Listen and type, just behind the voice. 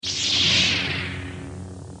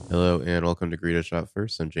Hello and welcome to Greedo Shot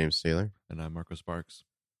First. I'm James Taylor, And I'm Marco Sparks.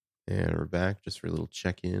 and we're back just for a little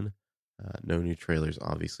check-in. No new trailers,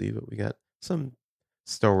 obviously, but we got some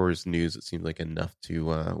Star Wars news that seemed like enough to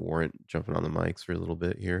warrant jumping on the mics for a little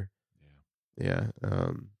bit here. Yeah,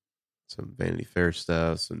 some Vanity Fair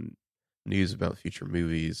stuff, some news about future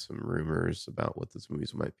movies, some rumors about what those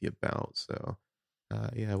movies might be about. So,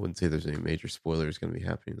 I wouldn't say there's any major spoilers going to be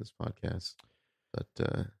happening in this podcast, but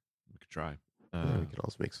We could try. we can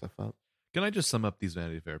also make stuff up. Can I just sum up these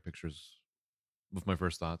Vanity Fair pictures with my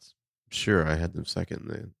first thoughts? Sure, I had them second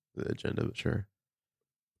in the agenda, but sure.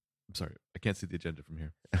 I'm sorry, I can't see the agenda from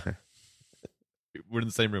here. We're in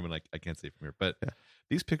the same room and I can't see it from here. But Yeah.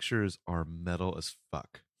 these pictures are metal as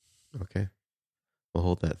fuck. Okay. We'll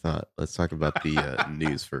hold that thought. Let's talk about the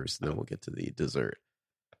news first, and then we'll get to the dessert.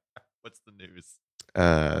 What's the news?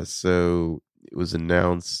 So it was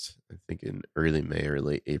announced, I think in early May or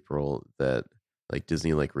late April, that like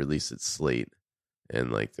Disney like released its slate,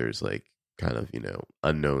 and like there's like kind of,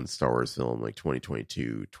 unknown Star Wars film like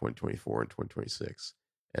 2022, 2024, and 2026.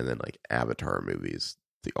 And then like Avatar movies,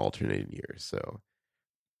 the alternating years. So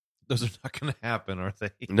Those are not going to happen, are they?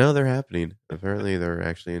 no, they're happening. Apparently they're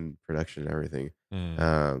actually in production and everything.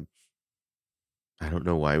 Mm. I don't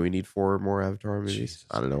know why we need 4 more Avatar movies. Jesus.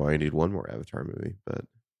 I don't know why we need 1 more Avatar movie, but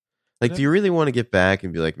like, do you really want to get back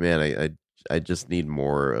and be like, man, I just need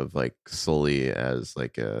more of like Sully as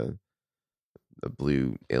like a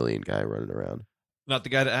blue alien guy running around. Not the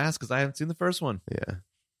guy to ask because I haven't seen the first one. Yeah,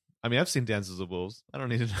 I mean, I've seen Dances of Wolves. I don't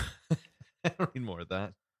need to. I don't need more of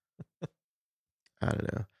that. I don't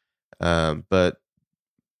know. But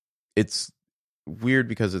it's weird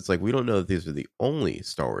because it's like we don't know that these are the only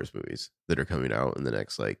Star Wars movies that are coming out in the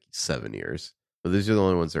next like 7 years. But these are the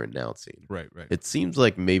only ones they're announcing. Right. It seems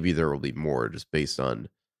like maybe there will be more just based on,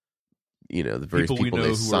 the various People we people know they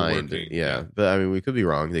who are signed. working, Yeah. yeah. But I mean, we could be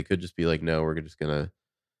wrong. They could just be like, no, we're just going to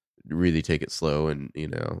really take it slow. And,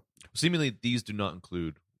 Seemingly, these do not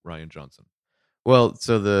include Ryan Johnson well,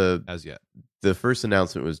 so as yet. the first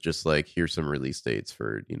announcement was just like, here's some release dates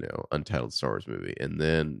for, Untitled Star Wars movie. And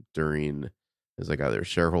then there's like either a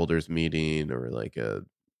shareholders meeting or like a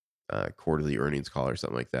quarterly earnings call or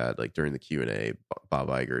something like that. Like during the Q&A, Bob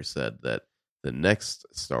Iger said that the next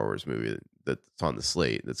Star Wars movie that's on the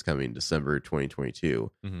slate that's coming December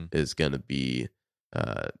 2022 Mm-hmm. is going to be,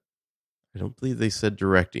 I don't believe they said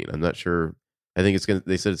directing. I'm not sure. I think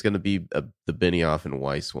they said it's going to be the Benioff and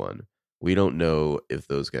Weiss one. We don't know if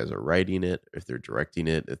those guys are writing it, if they're directing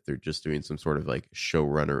it, if they're just doing some sort of like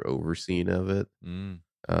showrunner overseeing of it.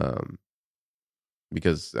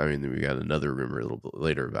 Because I mean, we got another rumor a little bit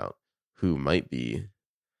later about who might be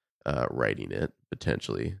writing it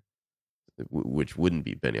potentially, which wouldn't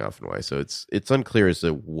be Benioff and Weiss. So it's unclear as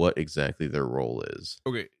to what exactly their role is.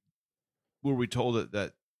 Okay. Were we told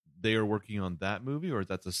that they are working on that movie, or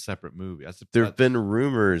that's a separate movie? There have been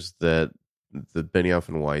rumors that the Benioff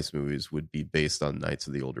and Weiss movies would be based on Knights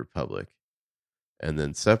of the Old Republic. And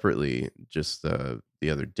then separately, just the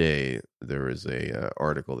other day, there was a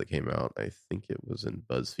article that came out, I think it was in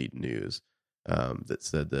BuzzFeed News, that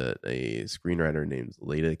said that a screenwriter named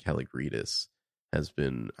Leda Kalogridis has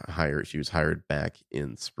been hired. She was hired back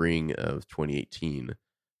in spring of 2018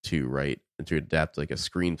 to write and to adapt like a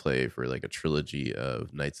screenplay for like a trilogy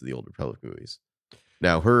of Knights of the Old Republic movies.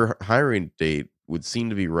 Now, her hiring date would seem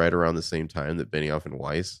to be right around the same time that Benioff and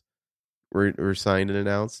Weiss were signed and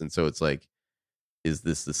announced. And so it's like, is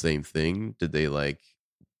this the same thing? Did they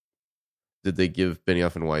give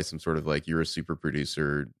Benioff and Weiss some sort of like, you're a super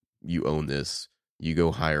producer, you own this, you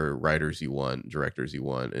go hire writers you want, directors you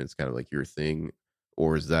want, and it's kind of like your thing?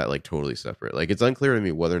 Or is that like totally separate? Like, it's unclear to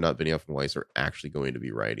me whether or not Benioff and Weiss are actually going to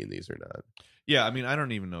be writing these or not. Yeah, I mean, I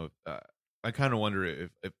don't even know. I kind of wonder if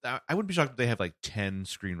I wouldn't be shocked if they have like 10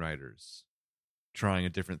 screenwriters trying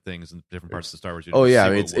at different things in different parts of the Star Wars universe. Oh yeah, I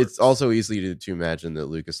mean, it's also easy to imagine that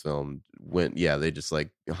Lucasfilm went, they just like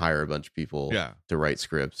hire a bunch of people to write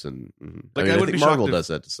scripts, and like, I think Marvel does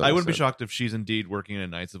that to some I wouldn't be extent. shocked if she's indeed working in a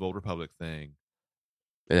Knights of Old Republic thing.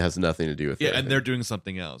 It has nothing to do with and they're doing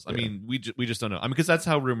something else. I mean, we just don't know. I mean, because that's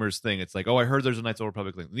how rumors think. It's like, oh, I heard there's a Knights of the Old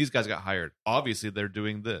Republic thing. These guys got hired. Obviously, they're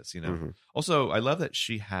doing this. Also, I love that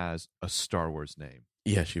she has a Star Wars name.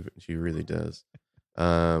 Yeah, she really does.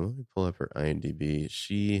 Let me pull up her IMDb.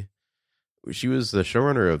 She was the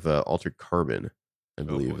showrunner of Altered Carbon, I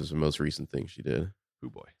believe, was the most recent thing she did. Oh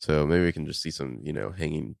boy! So maybe we can just see some,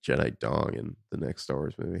 hanging Jedi dong in the next Star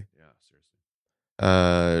Wars movie. Yeah,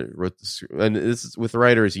 seriously. Wrote this, and this is, with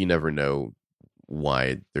writers, you never know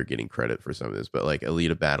why they're getting credit for some of this, but like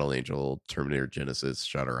Alita Battle Angel, Terminator Genesis,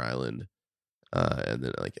 Shutter Island, and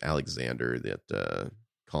then like Alexander, that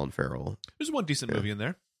Colin Farrell. There's one decent movie in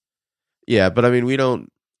there. Yeah, but I mean,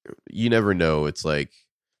 you never know. It's like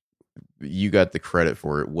you got the credit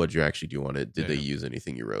for it. What'd you actually do on it? Did they use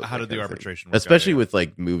anything you wrote? How That did the kind of thing. arbitration work? Especially with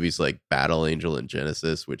like movies like Battle Angel and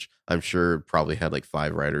Genesis, which I'm sure probably had like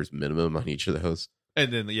 5 writers minimum on each of those.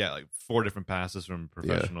 And then like 4 different passes from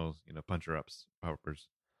professionals, puncher ups, powers.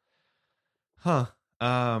 Huh.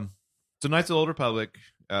 So Knights of the Old Republic,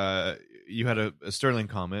 you had a sterling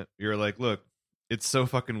comment. You're like, look, it's so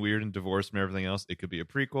fucking weird and divorced from everything else. It could be a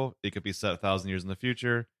prequel. It could be set 1,000 years in the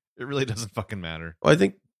future. It really doesn't fucking matter. Well, I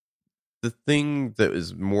think the thing that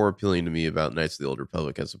is more appealing to me about Knights of the Old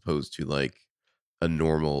Republic as opposed to like a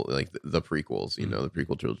normal, like the prequels, the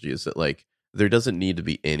prequel trilogy, is that like there doesn't need to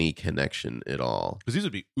be any connection at all. Because these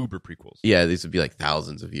would be uber prequels. Yeah, these would be like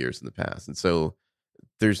thousands of years in the past. And so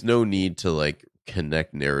there's no need to like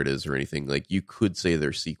connect narratives or anything. Like you could say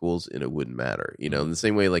they're sequels and it wouldn't matter, in the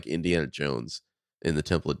same way like Indiana Jones in the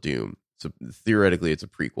Temple of Doom. So theoretically it's a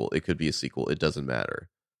prequel. It could be a sequel. It doesn't matter.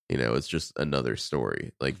 It's just another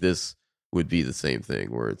story. Like this would be the same thing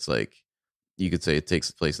where it's like you could say it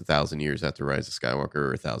takes place 1,000 years after Rise of Skywalker or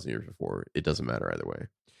 1,000 years before. It doesn't matter either way.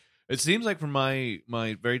 It seems like from my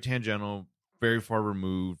very tangential, very far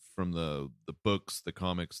removed from the books, the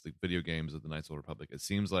comics, the video games of the Knights of the Republic, it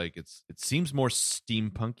seems like it seems more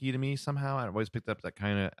steampunky to me somehow. I've always picked up that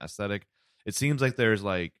kind of aesthetic. It seems like there's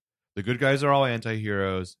like the good guys are all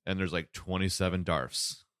anti-heroes and there's like 27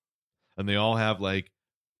 Darths. And they all have like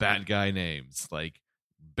bad guy names like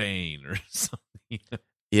Bane or something.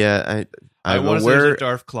 Yeah, I want to say there's a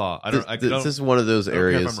Darth Claw. This is one of those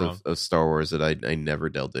areas of Star Wars that I never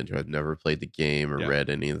delved into. I've never played the game or read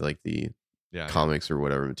any of like the comics or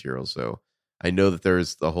whatever material. So I know that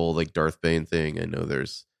there's the whole like Darth Bane thing. I know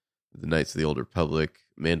there's the Knights of the Old Republic.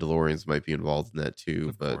 Mandalorians might be involved in that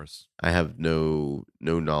too, but I have no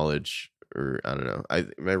knowledge, or I don't know.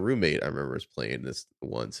 My roommate I remember was playing this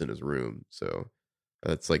once in his room, so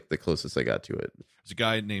that's like the closest I got to it. There's a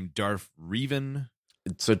guy named Darth Revan.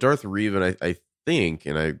 So Darth Revan, I think,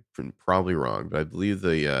 and I'm probably wrong, but I believe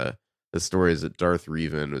the story is that Darth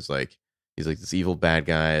Revan was like he's like this evil bad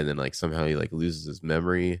guy, and then like somehow he like loses his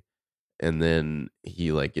memory, and then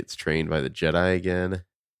he like gets trained by the Jedi again,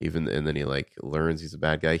 and then he like learns he's a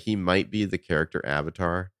bad guy. He might be the character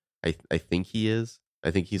Avatar. I think he is. I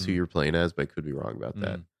think he's who you're playing as, but I could be wrong about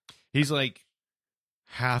that. He's like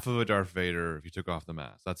half of a Darth Vader if you took off the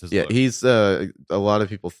mask. That's his look. He's a lot of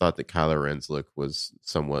people thought that Kylo Ren's look was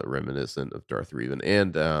somewhat reminiscent of Darth Revan.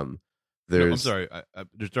 And I'm sorry,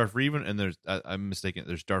 there's Darth Revan and there's I'm mistaken.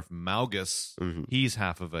 There's Darth Malgus. Mm-hmm. He's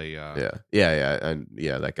half of a yeah, and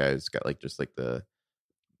that guy's got like just like the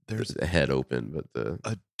head open, but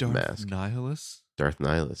the Darth mask. Nihilus. Darth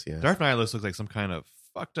Nihilus, yeah. Darth Nihilus looks like some kind of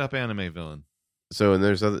fucked up anime villain. So, and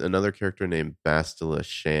there's another character named Bastila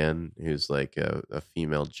Shan, who's like a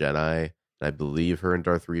female Jedi. I believe her and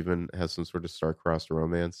Darth Revan has some sort of star-crossed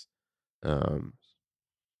romance.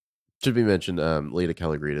 Should be mentioned, Leda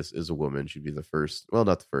Calligridis is a woman. She'd be the first, well,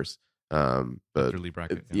 not the first, but Lee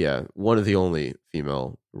Brackett, one of the only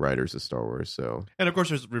female writers of Star Wars. So, and of course,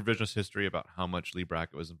 there's revisionist history about how much Lee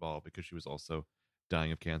Brackett was involved because she was also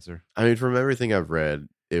dying of cancer. I mean, from everything I've read,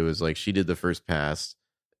 it was like she did the first pass.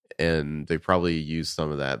 And they probably used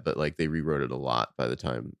some of that, but like they rewrote it a lot by the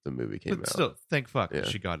time the movie came out. Still, thank fuck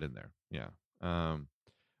she got in there. Yeah.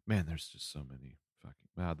 Man, there's just so many fucking.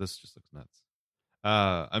 Wow, this just looks nuts.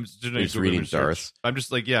 I'm just doing just reading Darth. I'm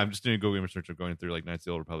just like, I'm just doing a Google image search of going through like Knights of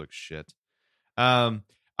the Old Republic shit. I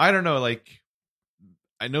don't know, like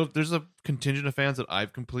I know there's a contingent of fans that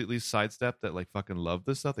I've completely sidestepped that like fucking love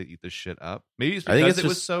this stuff. They eat this shit up. Maybe it's because it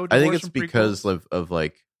was so. I think it's because of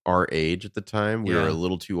like our age at the time. We were a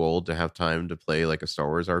little too old to have time to play like a Star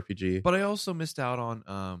Wars RPG. But I also missed out on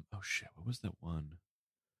oh shit, what was that one?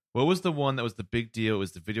 What was the one that was the big deal? It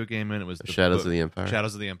was the video game and it was the Shadows of the Empire.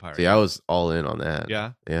 Shadows of the Empire. See, I was all in on that.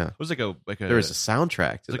 Yeah. It was like a there was a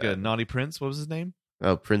soundtrack to like a Naughty Prince. What was his name?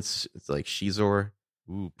 Oh, Prince. It's like Shizor.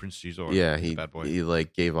 Ooh, Prince Shizor. Yeah, bad boy. He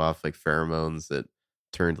like gave off like pheromones that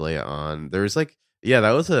turned Leia on. There was like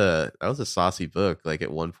that was a saucy book. Like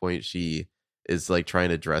at one point she is like trying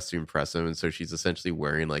to dress to impress him, and so she's essentially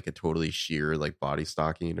wearing like a totally sheer like body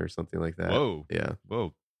stocking or something like that. Whoa, yeah,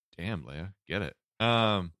 whoa, damn, Leia, get it.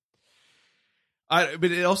 But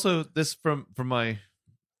it also this from my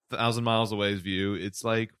 1,000 miles away's view, it's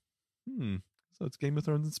like, so it's Game of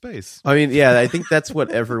Thrones in space. I mean, yeah, I think that's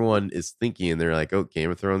what everyone is thinking. They're like, oh,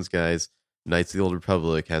 Game of Thrones guys, Knights of the Old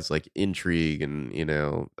Republic has like intrigue and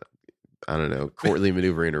I don't know, courtly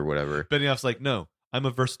maneuvering or whatever. Benioff's like, no. I'm a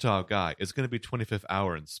versatile guy. It's going to be 25th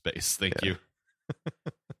hour in space. Thank you.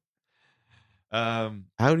 How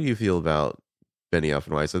do you feel about Benioff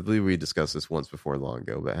and Weiss. I believe we discussed this once before long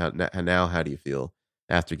ago, but how do you feel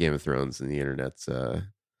after Game of Thrones and the internet's I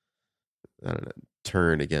don't know,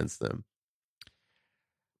 turn against them?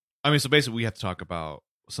 I mean, so basically, we have to talk about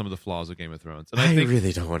some of the flaws of Game of Thrones. And I think,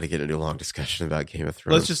 really don't want to get into a long discussion about Game of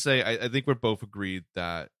Thrones. Let's just say, I think we're both agreed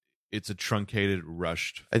that it's a truncated,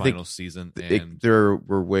 rushed final season. And there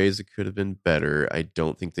were ways it could have been better. I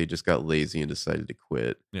don't think they just got lazy and decided to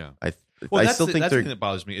quit. Yeah. I that's still think the thing that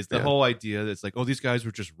bothers me is the whole idea that it's like, oh, these guys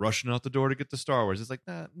were just rushing out the door to get to Star Wars. It's like,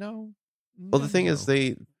 no. Well, the thing is,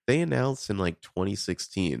 they announced in like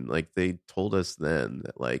 2016, like they told us then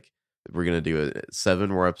that like we're gonna do 7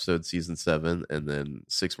 more episodes, season 7, and then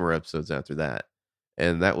 6 more episodes after that.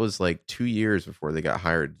 And that was like 2 years before they got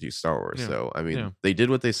hired to do Star Wars. Yeah. So I mean, they did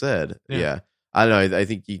what they said. Yeah. I don't know. I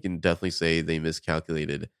think you can definitely say they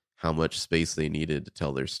miscalculated how much space they needed to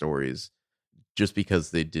tell their stories, just because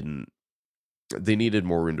they needed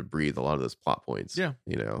more room to breathe a lot of those plot points. Yeah.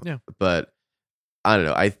 You know. Yeah. But I don't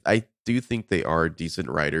know. I do think they are decent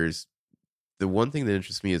writers. The one thing that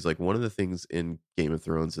interests me is like one of the things in Game of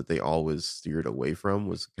Thrones that they always steered away from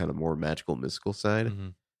was kind of more magical, mystical side. Mm-hmm.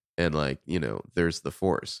 And like, you know, there's the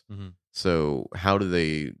Force. Mm-hmm. So how do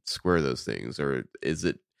they square those things? Or is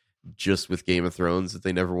it just with Game of Thrones that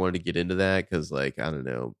they never wanted to get into that? Because like, I don't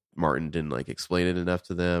know, Martin didn't like explain it enough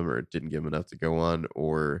to them, or didn't give them enough to go on?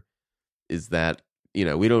 Or is that, you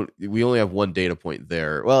know, we only have one data point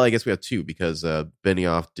there. Well, I guess we have 2, because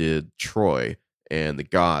Benioff did Troy, and the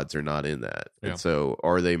gods are not in that. Yeah. And so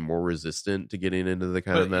are they more resistant to getting into the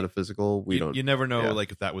kind of metaphysical? You never know,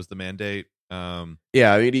 like if that was the mandate.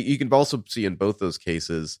 Yeah, I mean, you can also see in both those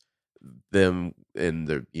cases them and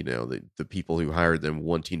the, you know, the people who hired them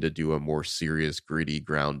wanting to do a more serious, gritty,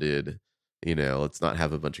 grounded, you know, let's not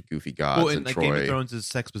have a bunch of goofy gods. Well, and like Troy. Game of Thrones'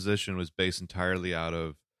 sexposition was based entirely out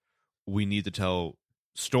of, we need to tell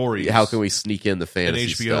stories. How can we sneak in the fantasy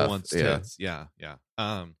and HBO stuff? wants tits. Yeah.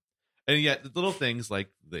 And yet the little things like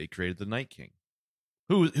they created the Night King,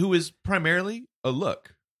 who is primarily a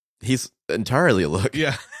look. He's entirely a look.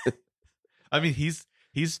 Yeah. I mean, he's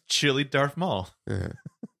chilly Darth Maul.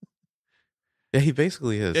 Yeah, he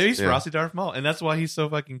basically is. Yeah, he's frosty Darth Maul, and that's why he's so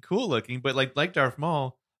fucking cool looking. But like Darth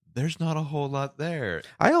Maul, there's not a whole lot there.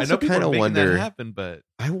 I also kind of wonder that happen, but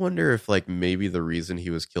I wonder if like maybe the reason he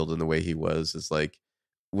was killed in the way he was like,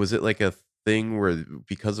 was it like a thing where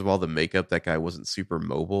because of all the makeup that guy wasn't super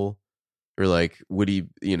mobile? Or like, would he,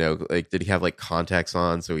 you know, like, did he have like contacts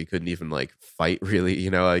on so he couldn't even like fight really? You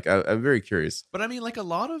know, like I'm very curious. But I mean, like a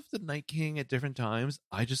lot of the Night King at different times,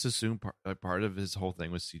 I just assume part of his whole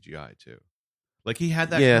thing was CGI too. Like he had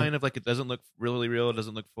that kind of like, it doesn't look really real, it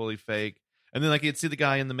doesn't look fully fake. And then like you'd see the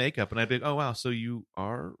guy in the makeup, and I'd be like, oh wow, so you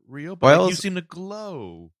are real, but like, you seem to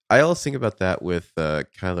glow. I always think about that with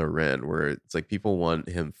Kylo Ren, where it's like people want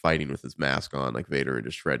him fighting with his mask on, like Vader, and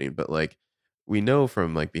just shredding, but like, we know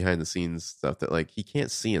from like behind the scenes stuff that like he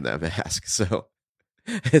can't see in that mask, so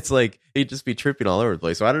it's like he'd just be tripping all over the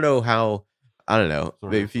place. So I don't know how. I don't know.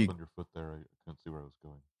 Sorry, maybe if you on your foot there, I couldn't see where I was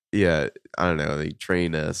going. Yeah, I don't know. They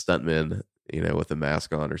train stuntmen, you know, with a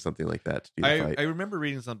mask on or something like that to do the fight. I remember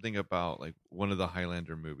reading something about like one of the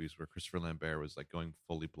Highlander movies where Christopher Lambert was like going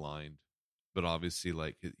fully blind, but obviously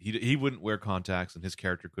like he wouldn't wear contacts and his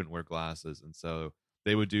character couldn't wear glasses, and so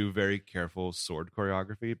they would do very careful sword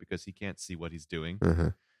choreography because he can't see what he's doing. Uh-huh.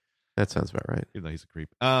 That sounds about right. Even though he's a creep.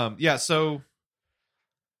 Yeah. So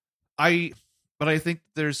I think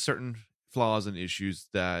there's certain flaws and issues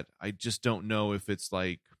that I just don't know if it's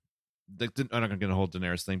like I'm not going to get a whole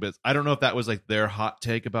Daenerys thing, but I don't know if that was like their hot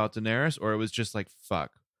take about Daenerys, or it was just like,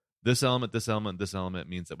 fuck, this element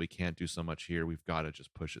means that we can't do so much here. We've got to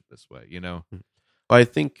just push it this way, you know? Well, I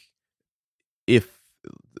think if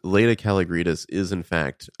Leda Kalogridis is in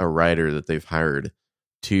fact a writer that they've hired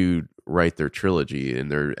to write their trilogy,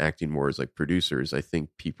 and they're acting more as like producers, I think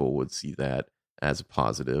people would see that as a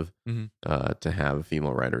positive. To have a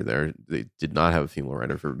female writer there. They did not have a female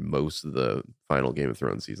writer for most of the final Game of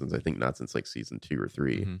Thrones seasons. I think not since like season 2 or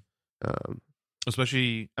 3.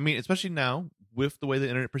 Especially now with the way the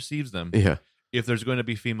internet perceives them. Yeah, if there's going to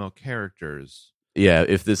be female characters. Yeah,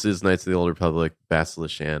 if this is Knights of the Old Republic, Bastila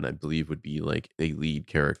Shan, I believe, would be like a lead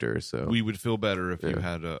character. So we would feel better if you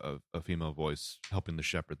had a female voice helping to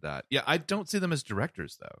shepherd that. Yeah, I don't see them as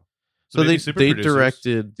directors though. So they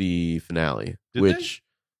directed the finale, which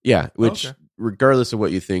regardless of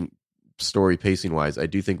what you think, story pacing wise, I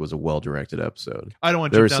do think was a well directed episode. I don't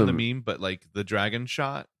want to jump down the meme, but like the dragon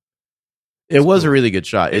shot. It was a really good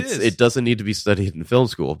shot. It doesn't need to be studied in film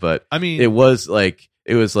school, but I mean, it was like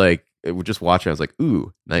just watching. I was like,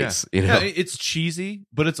 "Ooh, nice!" Yeah. You know, it's cheesy,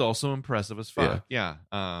 but it's also impressive as fuck. Yeah.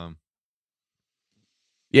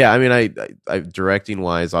 Yeah, I mean, I directing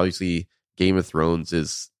wise, obviously, Game of Thrones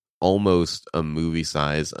is almost a movie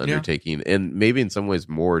size undertaking, and maybe in some ways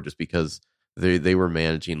more, just because they were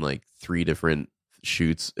managing like 3 different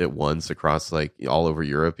shoots at once across like all over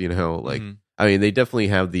Europe. Like Mhm. I mean, they definitely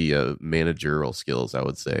have the managerial skills, I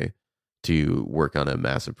would say, to work on a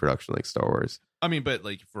massive production like Star Wars. I mean, but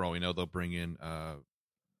like for all we know, they'll bring in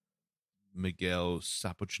Miguel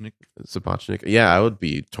Sapochnik. Sapochnik, yeah, I would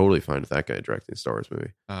be totally fine with that guy directing a Star Wars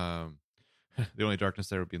movie. The only darkness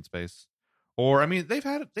there would be in space. Or I mean,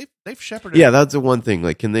 they've shepherded. Yeah, that's the one thing.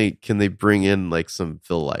 Like, can they bring in like some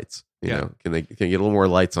fill lights? You Yeah. know, can they get a little more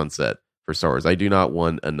lights on set for Star Wars? I do not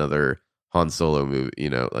want another Han Solo movie.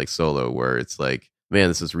 Like Solo, where it's like, man,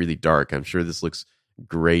 this is really dark. I'm sure this looks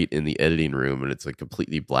great in the editing room, and it's like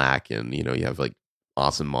completely black, and you have like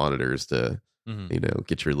awesome monitors to Mhm.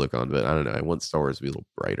 get your look on. But I don't know. I want Star Wars to be a little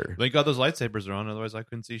brighter. Thank God those lightsabers are on, otherwise I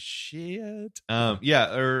couldn't see shit.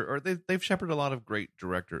 Yeah, or they've shepherded a lot of great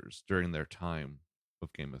directors during their time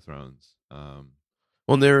of Game of Thrones.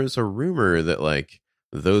 Well, there is a rumor that like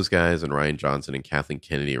those guys and Ryan Johnson and Kathleen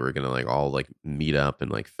Kennedy were gonna like all like meet up in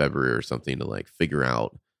like February or something to like figure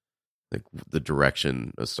out like the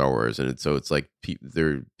direction of Star Wars, and so it's like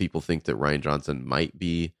people think that Ryan Johnson might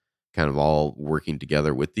be kind of all working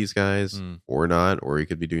together with these guys or not, or he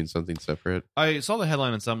could be doing something separate. I saw the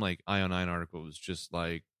headline in some like IO9 article. It was just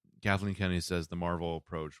like Kathleen Kennedy says the Marvel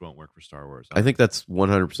approach won't work for Star Wars. I think that's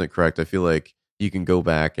 100% correct. I feel like you can go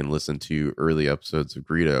back and listen to early episodes of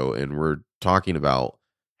Greedo, and we're talking about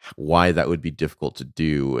why that would be difficult to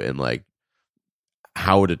do, and like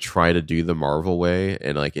how to try to do the Marvel way,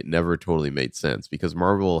 and like it never totally made sense because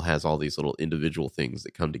Marvel has all these little individual things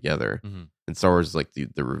that come together, and Star Wars is like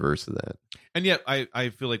the reverse of that. And yet I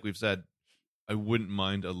feel like we've said I wouldn't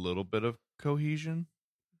mind a little bit of cohesion.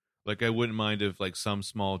 Like I wouldn't mind if like some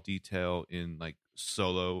small detail in like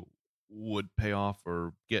Solo would pay off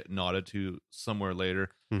or get nodded to somewhere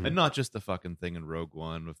later, and not just the fucking thing in Rogue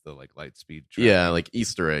One with the like light speed yeah, like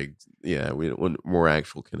Easter eggs. Yeah, we want more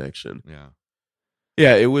actual connection.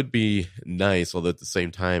 Yeah, it would be nice, although at the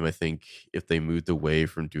same time I think if they moved away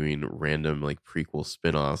from doing random like prequel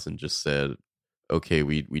spin-offs and just said, okay,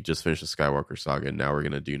 we just finished the Skywalker saga, and now we're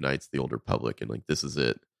gonna do Knights of the Old Republic, and like this is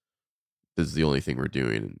it, this is the only thing we're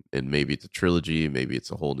doing, and maybe it's a trilogy, maybe it's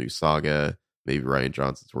a whole new saga, maybe Ryan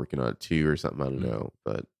Johnson's working on it too or something, I don't know.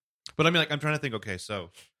 But I mean, like I'm trying to think, okay, so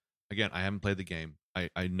again, I haven't played the game,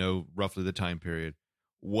 I know roughly the time period.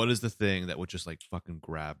 What is the thing that would just like fucking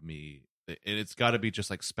grab me? And it's got to be just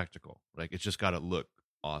like spectacle, like it's just got to look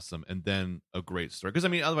awesome, and then a great story, because I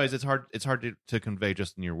mean otherwise it's hard to convey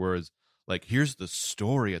just in your words, like here's the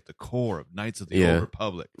story at the core of Knights of the Old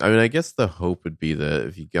Republic. I mean, I guess the hope would be that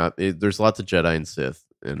if you got there's lots of Jedi and Sith,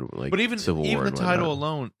 and like, but even Civil War the title whatnot.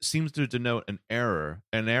 alone seems to denote an era,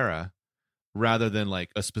 rather than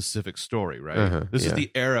like a specific story, right? This is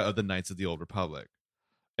the era of the Knights of the Old Republic,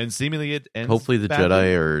 and seemingly it ends. Hopefully the badly.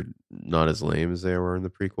 Jedi are not as lame as they were in the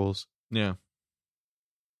prequels. Yeah.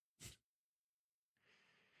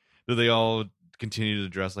 Do they all continue to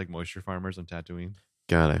dress like moisture farmers on Tatooine?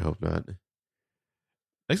 God, I hope not.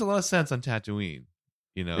 Makes a lot of sense on Tatooine.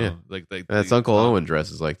 Like That's Uncle Owen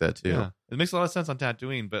dresses like that too. Yeah, it makes a lot of sense on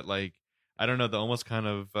Tatooine, but like I don't know, the almost kind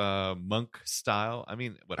of monk style. I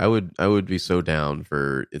mean, whatever. I would be so down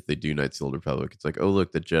for if they do Knights of the Old Republic. It's like, oh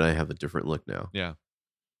look, the Jedi have a different look now. Yeah.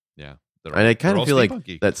 And I kind of feel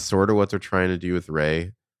like that's sort of what they're trying to do with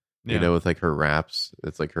Rey. You know, with like her wraps,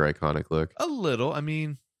 it's like her iconic look. A little. I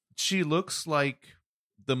mean, she looks like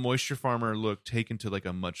the moisture farmer look taken to like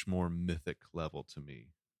a much more mythic level to me.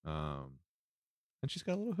 And she's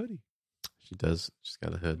got a little hoodie. She does. She's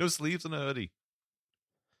got a hood. No sleeves and a hoodie.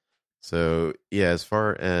 So yeah, as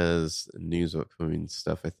far as news of upcoming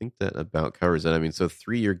stuff, I think that about covers it. I mean, so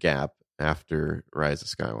 3-year gap after Rise of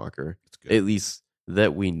Skywalker, at least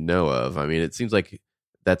that we know of. I mean, it seems like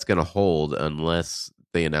that's going to hold unless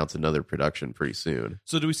they announce another production pretty soon.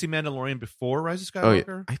 So do we see Mandalorian before Rise of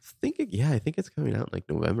Skywalker? I think it's coming out in like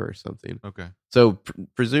November or something. Okay. So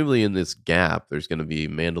presumably in this gap, there's going to be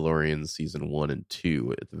Mandalorian season 1 and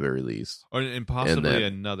 2 at the very least, and possibly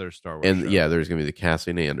another Star Wars. And show. Yeah, there's going to be the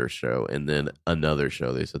Cassian Andor show, and then another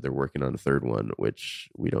show. They said they're working on a third one, which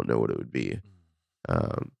we don't know what it would be.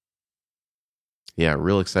 Yeah,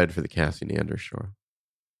 real excited for the Cassian Andor show.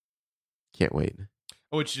 Can't wait.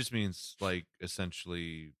 Which just means like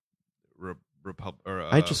essentially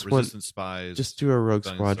I just Resistance spies. Just do a Rogue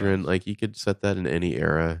Squadron. Like you could set that in any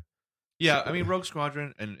era. Yeah, I mean Rogue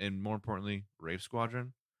Squadron and more importantly Wraith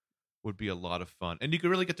Squadron would be a lot of fun, and you could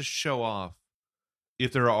really get to show off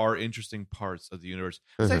if there are interesting parts of the universe.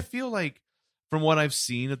 Because I feel like from what I've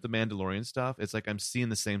seen of the Mandalorian stuff, it's like I'm seeing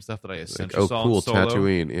the same stuff that I Like, essentially oh, saw cool, in Solo.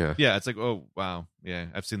 Tatooine. Yeah. Yeah, it's like, oh wow, yeah,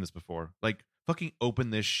 I've seen this before. Like, fucking open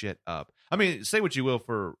this shit up. I mean, say what you will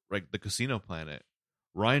for like the Casino Planet.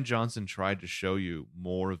 Ryan Johnson tried to show you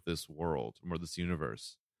more of this world, more of this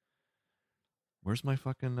universe. Where's my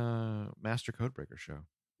fucking Master Codebreaker show?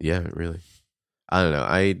 Yeah, really. I don't know.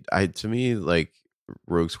 I to me, like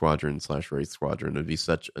Rogue Squadron / Wraith Squadron would be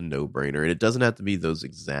such a no-brainer. And it doesn't have to be those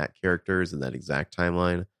exact characters in that exact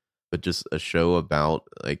timeline, but just a show about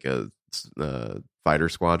like a fighter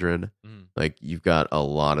squadron. Like you've got a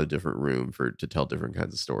lot of different room to tell different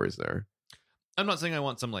kinds of stories there. I'm not saying I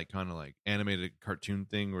want some like kind of like animated cartoon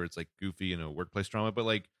thing where it's like goofy and a workplace drama, but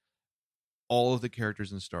like all of the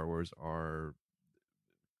characters in Star Wars are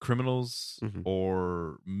criminals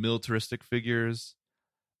or militaristic figures.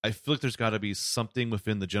 I feel like there's got to be something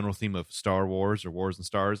within the general theme of Star Wars or Wars and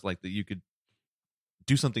Stars, like that you could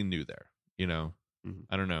do something new there. You know,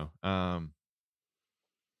 I don't know.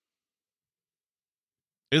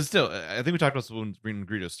 It's still. I think we talked about this when Green and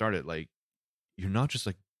Greedo started. Like, you're not just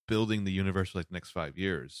like building the universe for like the next 5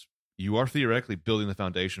 years. You are theoretically building the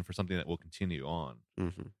foundation for something that will continue on.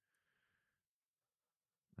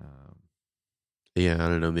 Yeah, I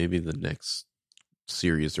don't know. Maybe the next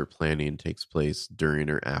series they're planning takes place during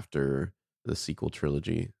or after the sequel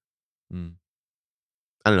trilogy. I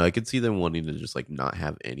don't know. I could see them wanting to just like not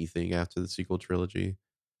have anything after the sequel trilogy.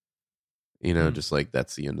 You know, just like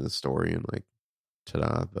that's the end of the story and like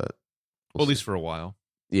ta-da. But well, at least for a while.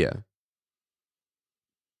 Yeah.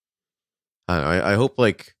 I hope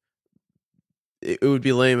like it would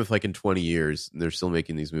be lame if like in 20 years they're still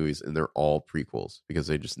making these movies and they're all prequels because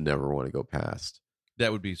they just never want to go past.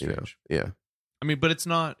 That would be strange. You know? Yeah. I mean, but it's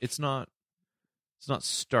not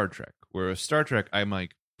Star Trek. Whereas Star Trek, I'm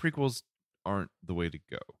like, prequels aren't the way to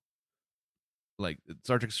go. Like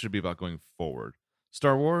Star Trek should be about going forward.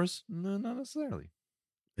 Star Wars, no, not necessarily.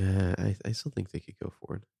 I still think they could go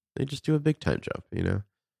forward. They just do a big time jump, you know?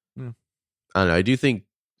 Yeah. I don't know. I do think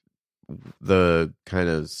the kind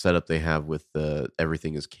of setup they have with the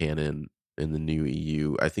everything is canon in the new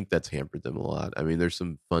EU, I think that's hampered them a lot. I mean, there's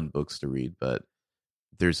some fun books to read, but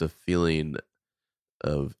there's a feeling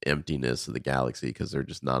of emptiness of the galaxy because they're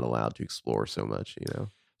just not allowed to explore so much, you know?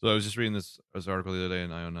 So I was just reading this article the other day in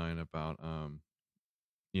IO9 about,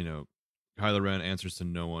 you know, Kylo Ren answers to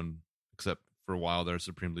no one except for a while their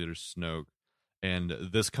Supreme Leader Snoke. And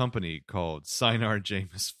this company called Sinar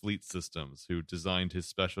Jameis Fleet Systems, who designed his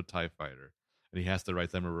special TIE fighter. And he has to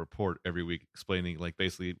write them a report every week explaining, like,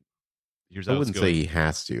 basically, here's how I it's wouldn't going. say he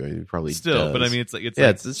has to. I mean, he probably still does. But I mean, it's like yeah,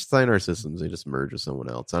 it's Sinar Systems. They just merge with someone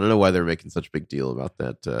else. I don't know why they're making such a big deal about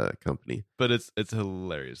that company. But it's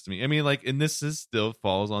hilarious to me. I mean, like, and this is still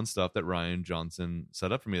falls on stuff that Ryan Johnson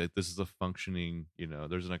set up for me. Like, this is a functioning, you know,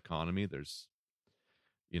 there's an economy. There's,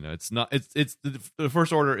 you know, it's not. It's the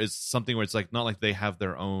First Order is something where it's like not like they have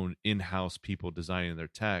their own in-house people designing their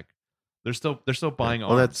tech. They're still buying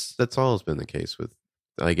arms. Well, that's always been the case with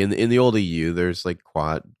like in the old EU. There's like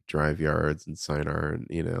Quat drive yards and Sinar, and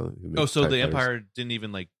you know. So the Empire didn't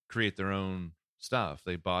even like create their own stuff.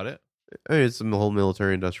 They bought it. I mean, it's the whole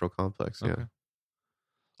military industrial complex. Yeah. Okay.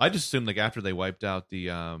 I just assumed like after they wiped out the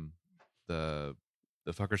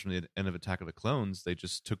fuckers from the end of Attack of the Clones, they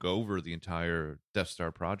just took over the entire Death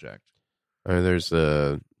Star project. I mean, there's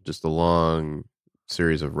just a long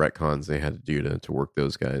series of retcons they had to do to work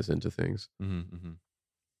those guys into things.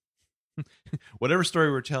 Whatever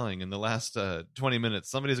story we're telling in the last 20 minutes,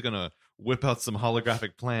 somebody's going to whip out some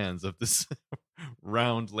holographic plans of this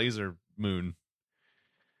round laser moon.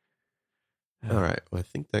 All right. Well, I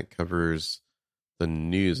think that covers the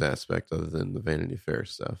news aspect other than the Vanity Fair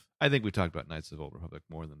stuff. I think we talked about Knights of the Old Republic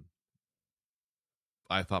more than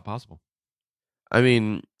I thought possible. I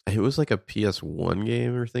mean, it was like a PS1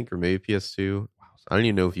 game, I think, or maybe PS2. Wow. I don't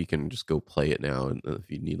even know if you can just go play it now, and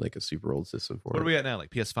if you need like a super old system for it. What are we at now?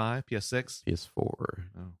 Like PS5, PS6, PS4.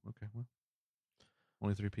 Oh, okay. Well,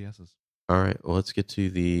 only 3 PSs. All right. Well, let's get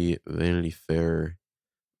to the Vanity Fair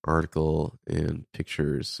article and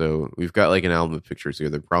pictures. So we've got like an album of pictures here.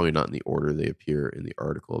 They're probably not in the order they appear in the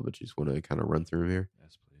article, but you just want to kind of run through them here.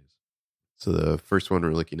 Yes, please. So the first one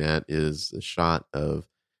we're looking at is the shot of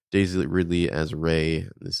Daisy Ridley as Rey.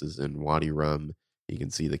 This is in Wadi Rum. You can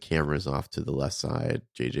see the cameras off to the left side.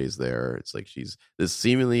 JJ's there. It's like this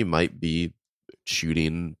seemingly might be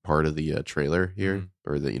shooting part of the trailer here,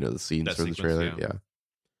 or the the scenes that from the sequence, trailer. Yeah.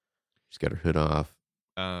 She's got her hood off.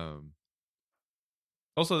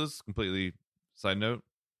 Also, this is completely side note.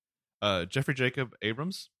 Jeffrey Jacob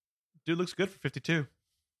Abrams, dude looks good for 52.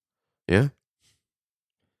 Yeah.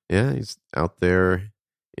 Yeah, he's out there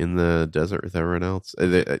in the desert with everyone else.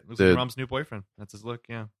 Looks like Rom's new boyfriend. That's his look.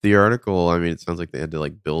 Yeah. The article, I mean, it sounds like they had to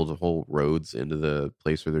like build whole roads into the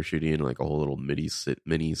place where they're shooting, like a whole little mini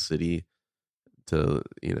city to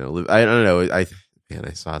live. I don't know.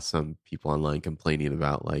 I saw some people online complaining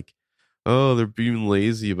about like, oh, they're being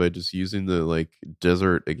lazy by just using the like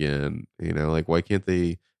desert again. Like why can't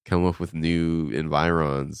they come up with new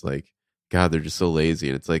environs? Like, God, they're just so lazy.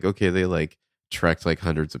 And it's like, okay, they like trekked like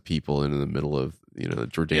hundreds of people into the middle of the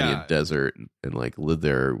Jordanian desert and like lived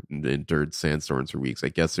there and endured sandstorms for weeks. I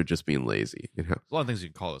guess they're just being lazy. There's a lot of things you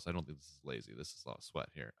can call this. I don't think this is lazy. This is a lot of sweat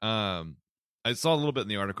here. I saw a little bit in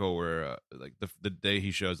the article where like the day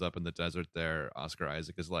he shows up in the desert there, Oscar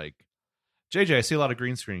Isaac is like, JJ, I see a lot of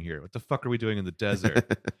green screen here. What the fuck are we doing in the desert?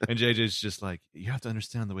 And JJ's just like, you have to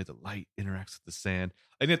understand the way the light interacts with the sand.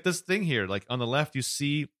 And yet this thing here, like on the left, you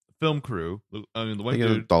see film crew. I mean, the one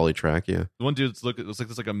dude, dolly track, yeah. The one dude looks like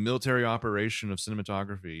this like a military operation of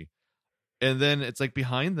cinematography. And then it's like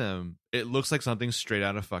behind them, it looks like something straight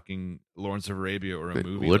out of fucking Lawrence of Arabia or a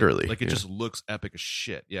movie. Literally. Like it just looks epic as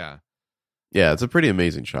shit. Yeah. Yeah, it's a pretty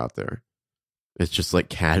amazing shot there. It's just like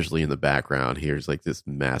casually in the background. Here's like this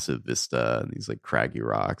massive vista and these like craggy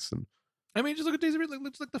rocks. And I mean, just look at Daisy Ridley.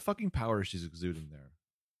 Looks like the fucking power she's exuding there.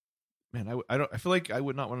 Man, I feel like I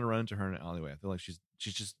would not want to run into her in an alleyway. I feel like she's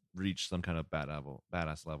just reached some kind of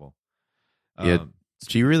badass level. Yeah,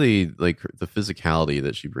 she really like the physicality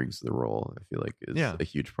that she brings to the role. I feel like is a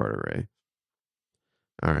huge part of Rey.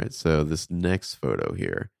 All right, so this next photo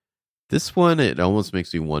here, this one, it almost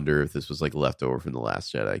makes me wonder if this was like leftover from the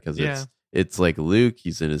Last Jedi because it's like Luke,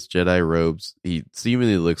 he's in his Jedi robes. He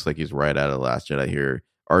seemingly looks like he's right out of the Last Jedi here.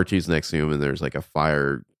 R2's next to him, and there's like a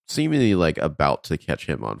fire seemingly like about to catch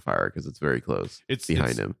him on fire because it's very close. It's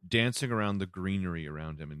behind him, dancing around the greenery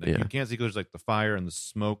around him, and like, you can't see there's like the fire and the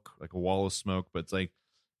smoke, like a wall of smoke. But it's like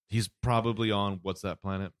he's probably on what's that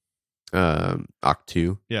planet?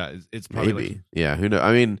 Octu. Yeah, it's probably maybe. Like, who knows?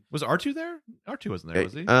 I mean, was R2 there? R2 wasn't there,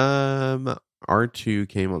 was he? R2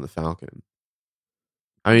 came on the Falcon.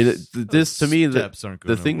 I mean, this to me,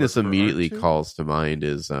 the thing this immediately calls to mind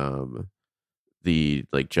is the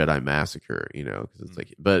like Jedi Massacre, because it's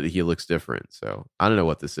like, but he looks different. So I don't know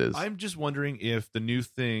what this is. I'm just wondering if the new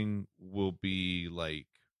thing will be like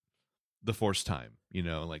the Force time.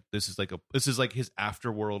 Like this is like his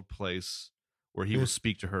afterworld place where he will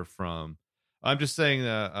speak to her from. I'm just saying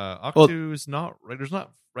that Octu is not right. There's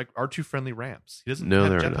not like R2 friendly ramps. He doesn't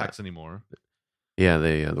have jetpacks anymore. Yeah,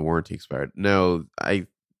 the warranty expired. No,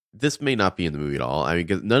 this may not be in the movie at all. I mean,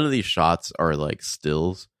 because none of these shots are like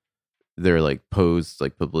stills; they're like posed,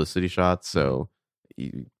 like publicity shots. So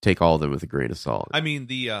you take all of them with a grain of salt. I mean,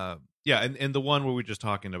 and the one where we're just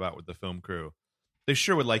talking about with the film crew, they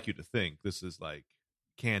sure would like you to think this is like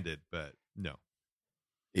candid, but no.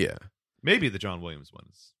 Yeah, maybe the John Williams one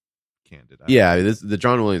is candid. The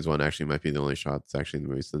John Williams one actually might be the only shot that's actually in the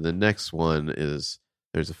movie. So the next one is.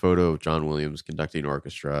 There's a photo of John Williams conducting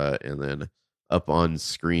orchestra, and then up on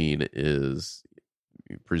screen is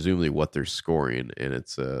presumably what they're scoring, and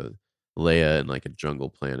it's Leia in like a jungle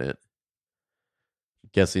planet. I'm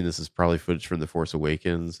guessing this is probably footage from The Force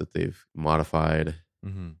Awakens that they've modified.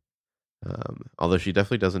 Mm-hmm. Although she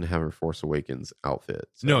definitely doesn't have her Force Awakens outfit.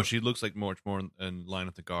 So. No, she looks like much more in line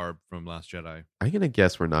with the garb from Last Jedi. I'm going to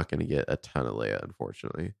guess we're not going to get a ton of Leia,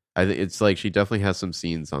 unfortunately. I think it's like she definitely has some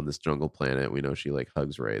scenes on this jungle planet. We know she like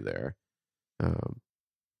hugs Rey there. And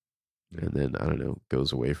then, I don't know,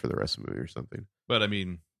 goes away for the rest of the movie or something. But I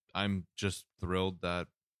mean, I'm just thrilled that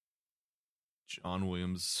John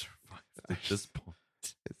Williams survived at this point.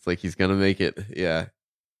 It's like he's going to make it. Yeah.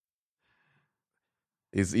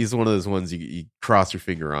 He's one of those ones you cross your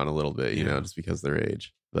finger on a little bit, just because of their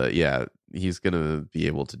age. But yeah, he's gonna be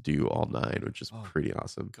able to do all 9, which is pretty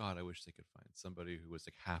awesome. God, I wish they could find somebody who was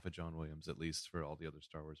like half a John Williams at least for all the other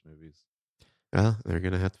Star Wars movies. Well, they're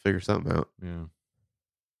gonna have to figure something out. Yeah.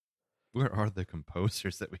 Where are the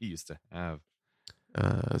composers that we used to have?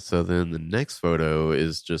 So then the next photo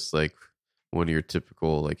is just like one of your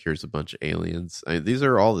typical, like, here's a bunch of aliens. These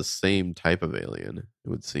are all the same type of alien, it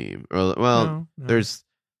would seem. Well, no.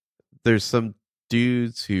 there's some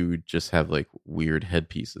dudes who just have like weird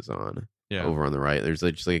headpieces on. Yeah. Over on the right, there's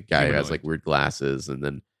like just like a guy who has like weird glasses, and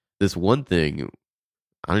then this one thing,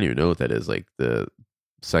 I don't even know what that is. Like the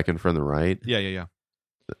second from the right. Yeah.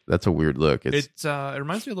 That's a weird look. It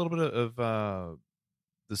reminds me a little bit of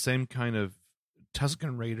the same kind of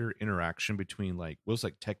Tusken Raider interaction between like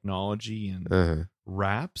technology and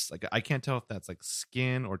wraps. Like I can't tell if that's like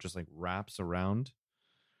skin or just like wraps around,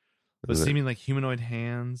 but seeming like humanoid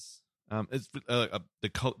hands. It's the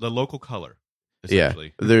local color. Yeah,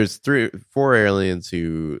 there's 4 aliens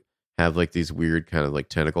who have like these weird kind of like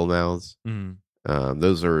tentacle mouths. Mhm.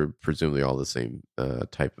 Those are presumably all the same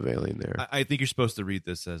type of alien there. I think you're supposed to read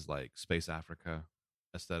this as like Space Africa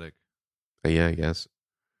aesthetic. Yeah, I guess.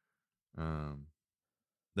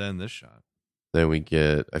 Then this shot. Then we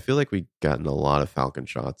get. I feel like we've gotten a lot of Falcon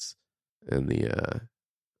shots in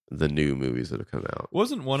the new movies that have come out.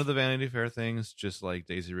 Wasn't one of the Vanity Fair things just like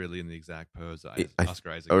Daisy Ridley in the exact pose that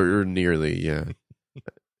Oscar Isaac? Or nearly, yeah.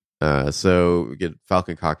 So we get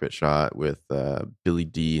Falcon cockpit shot with Billy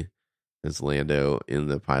D as Lando in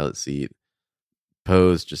the pilot seat.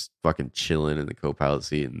 Poe's just fucking chilling in the co-pilot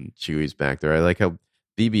seat, and Chewie's back there. I like how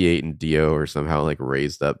BB-8 and Dio are somehow like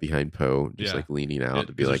raised up behind Poe, just like leaning out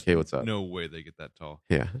to be like, "Hey, what's up?" No way they get that tall.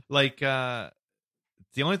 Yeah, like the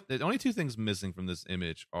only two things missing from this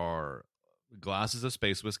image are glasses of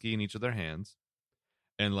space whiskey in each of their hands,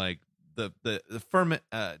 and like the firm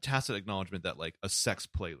tacit acknowledgement that like a sex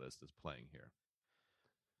playlist is playing here.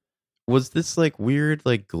 Was this like weird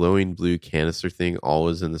like glowing blue canister thing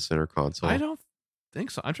always in the center console? I don't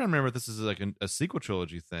think so. I'm trying to remember if this is like a sequel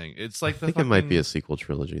trilogy thing. It's like I think it might be a sequel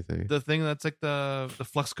trilogy thing. The thing that's like the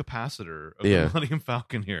flux capacitor of the Millennium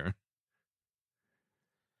Falcon here.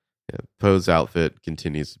 Yeah, Poe's outfit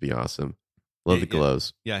continues to be awesome. Love the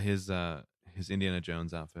glows. Yeah, his Indiana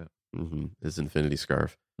Jones outfit. Mm-hmm. His infinity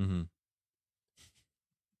scarf. Mm-hmm.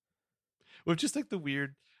 With just like the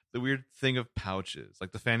weird thing of pouches,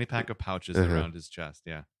 like the fanny pack of pouches around his chest.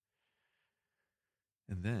 Yeah.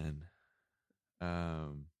 And then,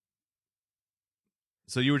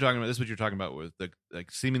 so you were talking about this. What you're talking about with the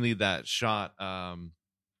like seemingly that shot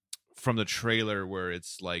from the trailer where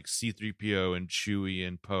it's like C-3PO and Chewie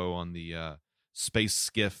and Poe on the space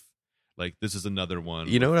skiff. Like this is another one.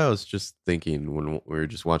 You know what I was just thinking when we were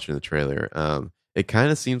just watching the trailer? It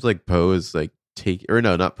kind of seems like Poe is like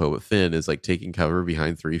not Poe, but Finn is like taking cover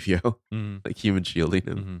behind 3PO, like human shielding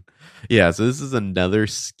him. Mm-hmm. Yeah, so this is another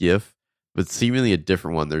skiff, but seemingly a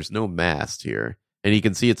different one. There's no mast here, and you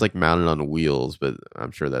can see it's like mounted on wheels, but I'm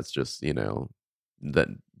sure that's just that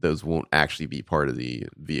those won't actually be part of the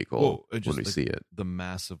vehicle when we see it. The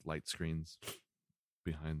massive light screens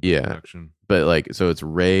behind the production. But like, so it's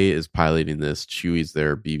Rey is piloting this, Chewie's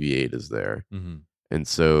there, BB-8 is there, and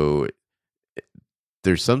so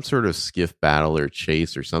there's some sort of skiff battle or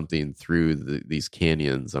chase or something through these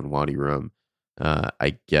canyons on Wadi Rum.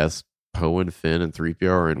 I guess Poe and Finn and 3PO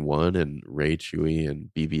are in one, and Rey, Chewie, and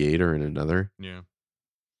BB-8 are in another. Yeah.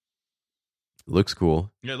 Looks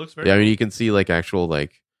cool. Yeah, it looks very cool. I mean, you can see like actual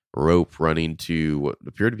like rope running to what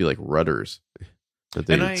appear to be like rudders that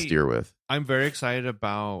they would steer with. I'm very excited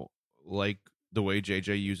about like the way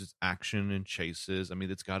JJ uses action and chases. I mean,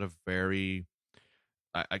 it's got a very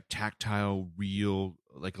a tactile, real,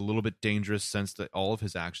 like a little bit dangerous sense that all of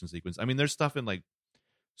his action sequence. I mean, there's stuff in like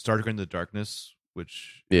Star Trek Into the Darkness,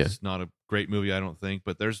 which is not a great movie, I don't think,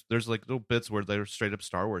 but there's like little bits where they're straight up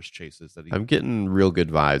Star Wars chases that I'm getting real good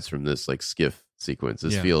vibes from this like skiff sequence.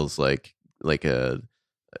 This feels like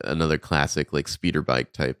another classic like speeder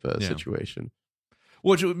bike type situation.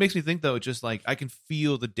 Which makes me think though, just like I can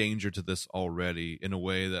feel the danger to this already in a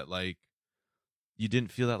way that like you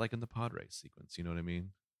didn't feel that like in the pod race sequence. You know what I mean?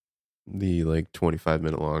 The like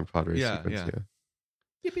 25-minute long pod race sequence.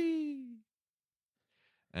 Yeah. Yippee!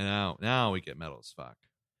 And now we get metal as fuck.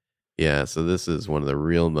 Yeah, so this is one of the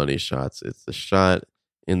real money shots. It's the shot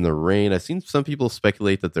in the rain. I've seen some people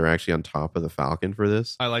speculate that they're actually on top of the Falcon for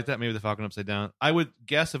this. I like that. Maybe the Falcon upside down. I would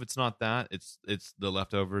guess if it's not that, it's the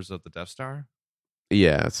leftovers of the Death Star.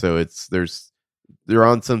 Yeah, so they're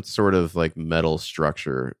on some sort of like metal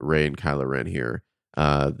structure, Rey and Kylo Ren here,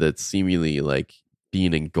 that's seemingly like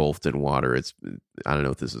being engulfed in water. I don't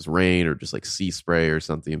know if this is rain or just like sea spray or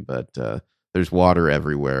something, but there's water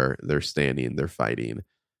everywhere. They're standing, they're fighting.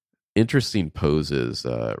 Interesting poses.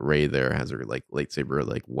 Rey there has her like lightsaber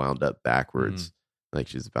like wound up backwards, like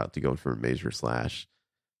she's about to go for a major slash.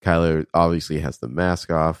 Kylo obviously has the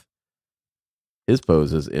mask off. His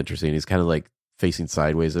pose is interesting. He's kind of like facing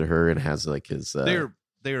sideways at her and has like his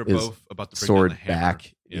they are both about to bring sword down the hammer.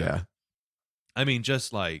 Back. Yeah. I mean,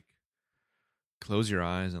 just like close your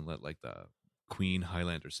eyes and let like the Queen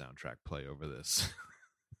Highlander soundtrack play over this.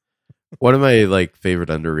 One of my like favorite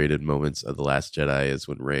underrated moments of The Last Jedi is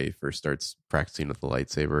when Rey first starts practicing with the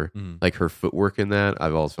lightsaber. Like her footwork in that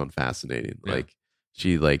I've always found fascinating. Like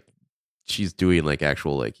she's doing like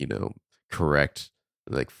actual like correct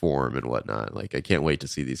like form and whatnot. Like I can't wait to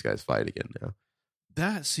see these guys fight again now.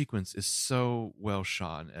 That sequence is so well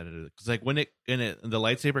shot and edited because like when the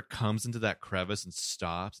lightsaber comes into that crevice and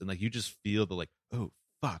stops and like you just feel the like, oh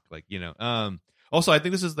fuck, like also I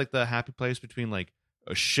think this is like the happy place between like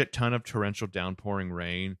a shit ton of torrential downpouring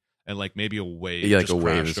rain and like maybe a wave. Yeah, like just a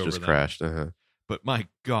wave has crashed over just them. crashed. Uh-huh. But my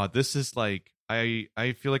God, this is like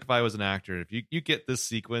I feel like if I was an actor, if you get this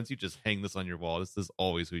sequence, you just hang this on your wall. This is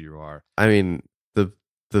always who you are. I mean,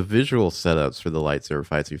 the visual setups for the lightsaber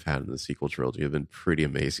fights we've had in the sequel trilogy have been pretty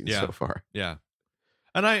amazing Yeah. so far. Yeah,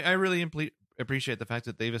 and I really appreciate the fact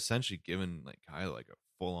that they've essentially given like Kylo like a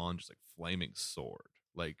full on just like flaming sword.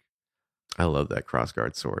 Like, I love that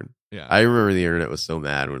crossguard sword. yeah, I remember the internet was so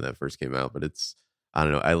mad when that first came out, but it's, I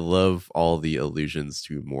don't know. I love all the allusions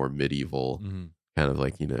to more medieval Mhm. kind of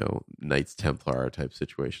like, Knights Templar type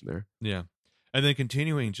situation there. Yeah. And then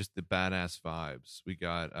continuing just the badass vibes, we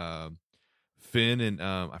got Finn and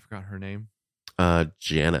I forgot her name,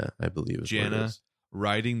 Janna, I believe is what it Janna, is.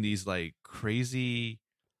 riding these like crazy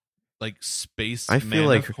like space I feel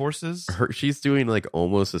mammoth like horses. She's doing like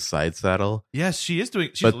almost a side saddle. Yes, she is doing.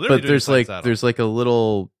 She's But literally doing there's a side like saddle. there's like a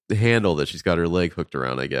little handle that she's got her leg hooked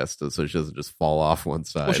around, I guess, so she doesn't just fall off one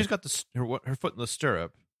side. Well, she's got her foot in the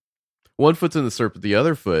stirrup. One foot's in the stirrup, but the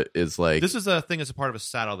other foot is like This is a thing as a part of a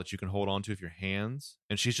saddle that you can hold on to with your hands,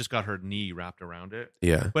 and she's just got her knee wrapped around it.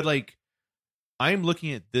 yeah. But like, I am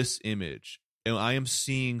looking at this image, and I am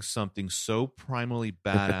seeing something so primally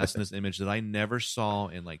badass in this image that I never saw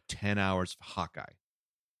in like 10 hours of Hawkeye.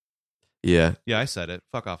 Yeah. Yeah, I said it.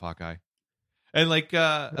 Fuck off, Hawkeye. And like,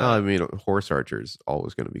 I mean, horse archer's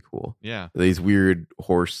always going to be cool. yeah. These weird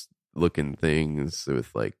horse-looking things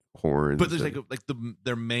with like horns. But there's and- like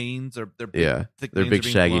their manes are they're big, yeah, thick they're manes are big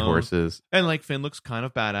being shaggy blown. horses. And like Finn looks kind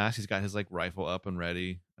of badass. He's got his like rifle up and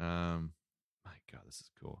ready. My God, this is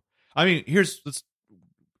cool. I mean, let's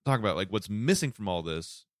talk about like what's missing from all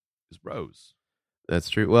this is Rose. That's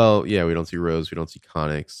true. Well, yeah, we don't see Rose. We don't see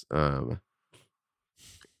Connix.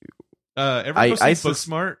 Everyone go see I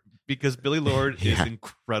Booksmart because Billy Lord is Yeah.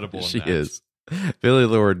 incredible. In She that. is. Billy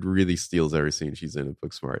Lord really steals every scene she's in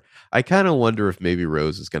Booksmart. I kind of wonder if maybe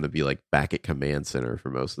Rose is going to be like back at Command Center for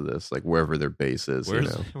most of this, like wherever their base is.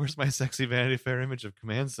 Where's my sexy Vanity Fair image of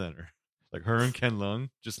Command Center? Like her and Ken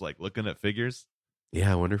Lung just like looking at figures.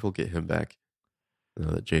 Yeah, I wonder if we'll get him back.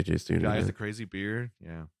 That JJ's doing Guy has it. the crazy beard.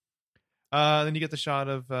 Yeah. Then you get the shot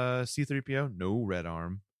of C-3PO. No red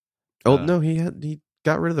arm. Oh no, he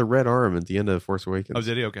got rid of the red arm at the end of Force Awakens. Oh,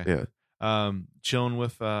 did he? Okay. Yeah. Chilling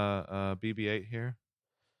with BB-8 here.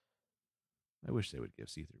 I wish they would give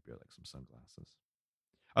C-3PO like some sunglasses.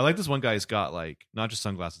 I like this one guy. He's got like not just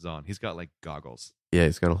sunglasses on. He's got like goggles, Yeah,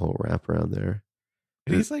 he's got a whole wrap around there.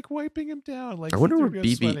 and he's like wiping him down. Like I wonder where C-3PO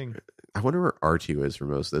 's sweating. I wonder where R2 is for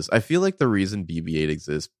most of this. I feel like the reason BB-8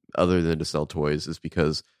 exists, other than to sell toys, is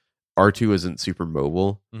because R2 isn't super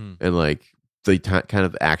mobile, Mhm. and like the kind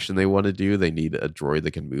of action they want to do, they need a droid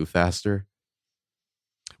that can move faster.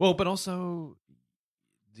 Well, but also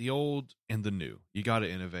the old and the new. You got to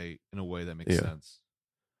innovate in a way that makes Yeah. sense.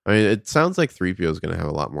 I mean, it sounds like 3PO is going to have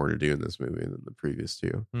a lot more to do in this movie than the previous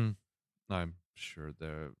two. I'm sure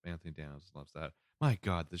Anthony Daniels loves that. My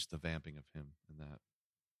God, there's the vamping of him in that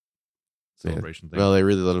celebration thing. Well, they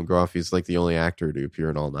really let him go off. He's like the only actor to appear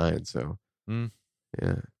in all 9, so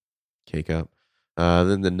yeah, cake up.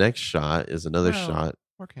 Then the next shot is another Well, shot.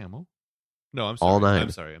 Mark Hamill. No, I'm sorry. All 9. I'm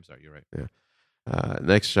sorry. You're right.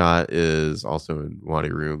 Next shot is also in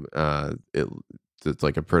Wadi Room. It's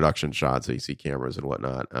like a production shot, so you see cameras and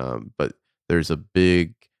whatnot. But there's a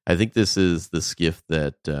big. I think this is the skiff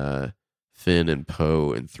that Finn and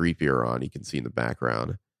Poe and 3PO are on. You can see in the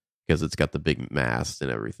background because it's got the big mast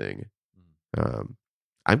and everything.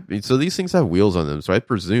 So these things have wheels on them, so I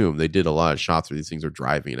presume they did a lot of shots where these things are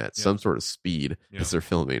driving at some sort of speed as they're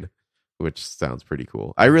filming, which sounds pretty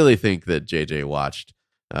cool. I really think that JJ watched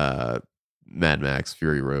Mad Max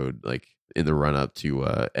Fury Road like in the run up to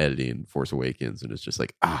editing Force Awakens, and it's just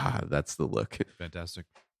like, that's the look. Fantastic.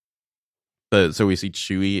 But so we see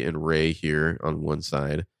Chewie and Rey here on one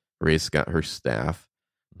side. Rey's got her staff.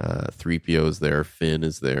 3PO is there. Finn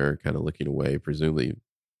is there, kind of looking away. Presumably,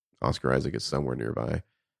 Oscar Isaac is somewhere nearby.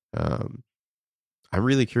 I'm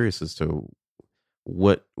really curious as to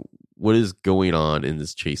what is going on in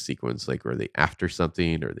this chase sequence. Like, are they after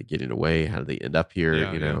something? Are they getting away? How do they end up here?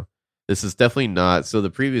 Yeah, you know, this is definitely not. So the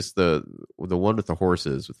previous the one with the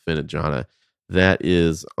horses with Finn and Janna, that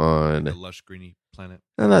is on The lush, greeny planet.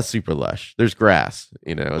 not super lush. There's grass.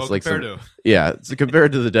 You know, it's like compared it's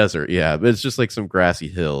compared to the desert. Yeah, but it's just like some grassy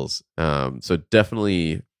hills. So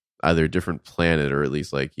definitely either a different planet or at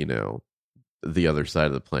least like, you know, the other side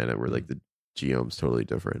of the planet where like the geome's totally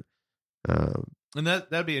different. And that'd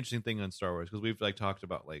be an interesting thing on Star Wars because we've like talked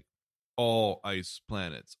about like all ice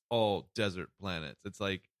planets, all desert planets. It's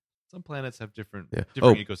like some planets have different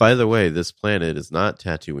ecosystems. By the way, this planet is not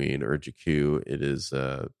Tatooine or Jakku. It is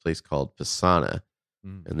a place called Pisana,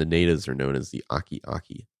 and the natives are known as the Aki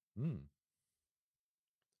Aki. Hmm.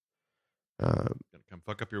 Um, Gonna come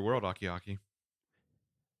fuck up your world, Aki Aki.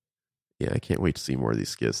 yeah, I can't wait to see more of these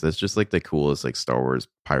skits. That's just like the coolest like Star Wars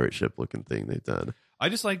pirate ship looking thing they've done. I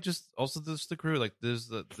just like also this the crew. Like there's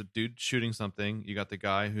the dude shooting something. You got the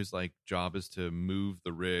guy whose like job is to move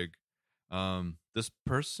the rig. This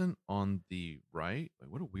person on the right. Wait,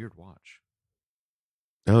 what a weird watch.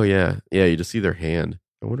 Oh yeah, yeah. You just see their hand.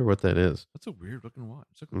 I wonder what that is. That's a weird looking watch.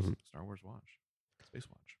 It's a Mhm. Star Wars watch, space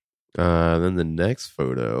watch. Then the next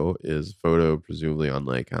photo is photo presumably on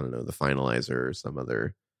like I don't know the Finalizer or some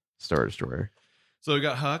other Star Destroyer. So we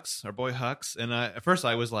got Hux, our boy Hux, and at first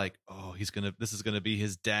I was like, "Oh, this is gonna be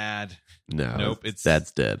his dad." No, Nope, it's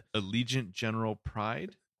Dad's dead. Allegiant General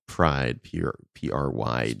Pride, Pride,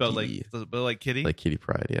 Pryde, spelled like Kitty. like Kitty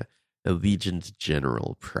Pride. Yeah, Allegiant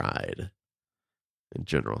General Pride and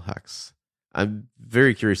General Hux. I'm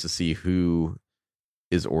very curious to see who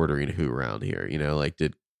is ordering who around here. You know, like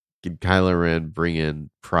did Kylo Ren bring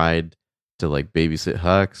in Pride to like babysit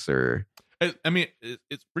Hux or? I mean,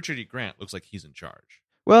 it's Richard E. Grant looks like he's in charge,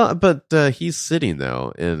 Well, but he's sitting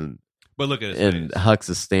though, and but look at his face. Hux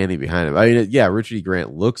is standing behind him. I mean, yeah, Richard E.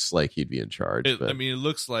 Grant looks like he'd be in charge. But I mean, it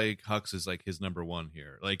looks like Hux is like his number one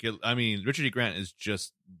here. Like, I mean, Richard E. Grant is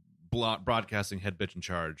just broadcasting head bitch in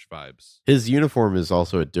charge vibes. his uniform is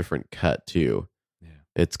also a different cut too. Yeah.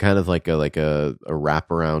 It's kind of like a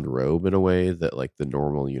wraparound robe in a way that like the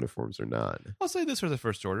normal uniforms are not. I'll say this for the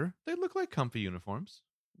First Order: they look like comfy uniforms.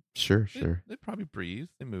 Sure. They probably breathe.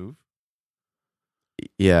 They move.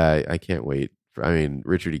 Yeah, I can't wait. I mean,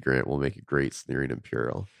 Richard E. Grant will make a great sneering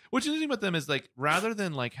Imperial. What's interesting about them is like rather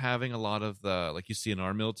than like having a lot of the like you see in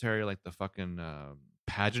our military, like the fucking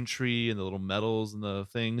pageantry and the little medals and the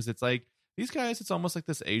things. It's like these guys. It's almost like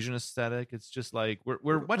this Asian aesthetic. It's just like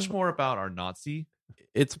we're much more about our Nazi.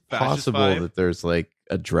 It's Fascist possible vibe. that there's like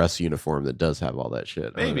a dress uniform that does have all that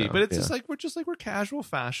shit. I don't Maybe, know. but it's Yeah. just like we're casual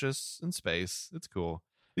fascists in space. It's cool.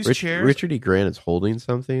 These Rich- chairs. Richard E. Grant is holding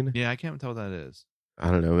something. Yeah, I can't tell what that is. I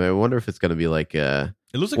don't know. I wonder if it's going to be like It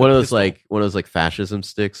looks like one a of those pistol. one of those like fascism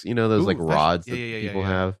sticks. You know those Ooh, like rods yeah, that yeah, people yeah.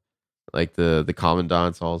 have. Like the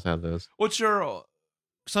commandants always have those. Which are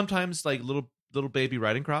sometimes like little baby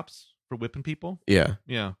riding crops for whipping people. Yeah.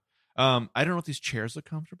 Yeah. I don't know if these chairs look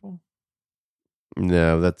comfortable.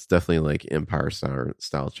 No, that's definitely like Empire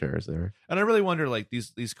style chairs there. And I really wonder, like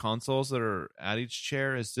these consoles that are at each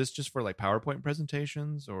chair, is this just for like PowerPoint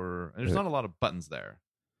presentations, or there's not a lot of buttons there?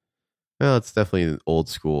 Well, it's definitely an old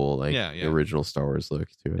school, like Yeah, yeah. original Star Wars look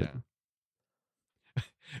to it. Yeah.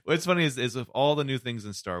 What's funny is with all the new things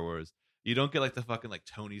in Star Wars, you don't get like the fucking like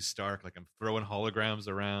Tony Stark, like I'm throwing holograms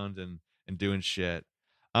around and doing shit.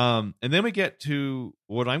 And then we get to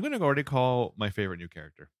what I'm going to already call my favorite new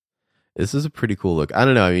character. This is a pretty cool look. I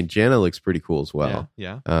don't know. I mean, Janna looks pretty cool as well.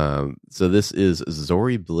 Yeah. So this is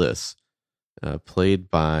Zori Bliss, played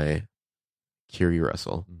by Kiri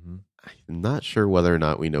Russell. Mm-hmm. I'm not sure whether or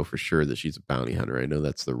not we know for sure that she's a bounty hunter. I know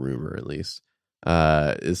that's the rumor, at least.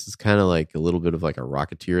 This is kind of like a little bit of like a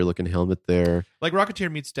Rocketeer looking helmet there, Like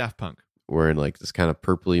Rocketeer meets Daft Punk. wearing like this kind of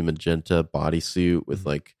purpley magenta bodysuit with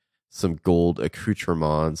like some gold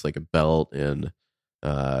accoutrements, like a belt and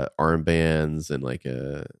armbands and like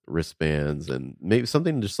wristbands and maybe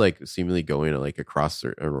something just like seemingly going like across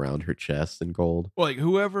around her chest in gold. Well, like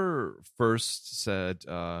whoever first said,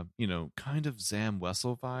 kind of Zam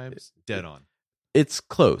Wessel vibes, dead on. It's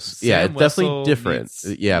close. Yeah, Sam it's definitely Wessel different.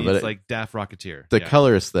 meets But like Daft Rocketeer. the Yeah.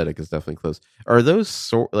 color aesthetic is definitely close. Are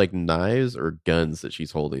those like knives or guns that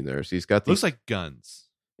she's holding there? She's got these. Looks like guns,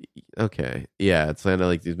 Okay, yeah, it's kind of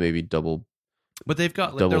like these maybe double. but they've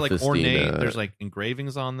got like Double they're like fisting, ornate. There's like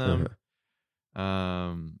engravings on them.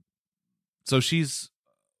 Uh-huh. So she's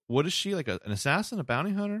what is she like an assassin, a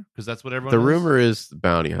bounty hunter? Because that's what everyone. The is? rumor is the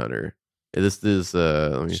bounty hunter. This is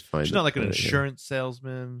let me find. She's it not like an right here. insurance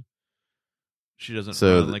salesman. She doesn't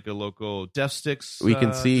So run like a local Death Sticks. We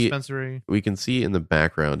can see- dispensary. We can see in the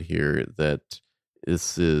background here that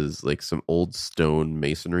this is like some old stone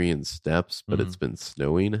masonry and steps, but Mhm. it's been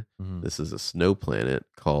snowing. Mhm. This is a snow planet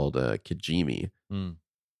called Kijimi, Mm.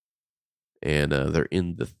 and they're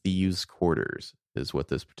in the Thieves' Quarters, is what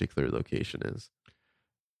this particular location is.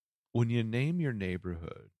 When you name your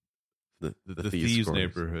neighborhood The the Thieves' Thieves Quarters.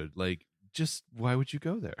 neighborhood, like just why would you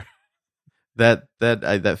go there?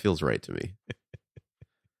 That feels right to me.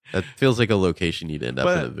 That feels like a location you'd end up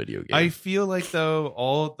But in a video game. I feel like though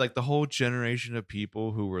all like the whole generation of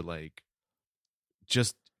people who were like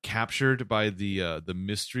just captured by the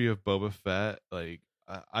mystery of Boba Fett, like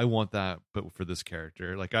I want that, but for this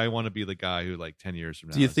character, like I want to be the guy who like 10 years from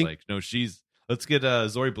now Do you is think- like, no, let's get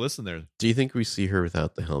Zori Bliss in there. Do you think we see her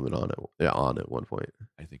without the helmet on at one point?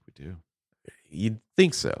 I think we do. You'd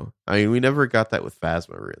think so. I mean, we never got that with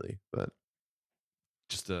Phasma, really, but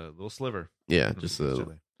Just a little sliver. yeah, just a Each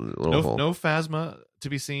other. little hole. No Phasma to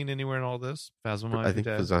be seen anywhere in all this. Phasma might I be think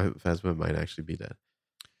dead. Phasma might actually be dead.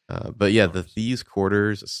 But yeah, the Stars. Thieves'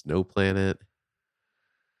 Quarters, a snow planet,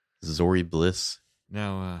 Zori Bliss.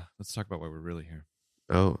 Now, let's talk about why we're really here.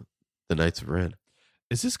 Oh, the Knights of Ren.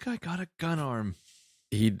 Is this guy got a gun arm?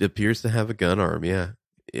 He appears to have a gun arm. Yeah,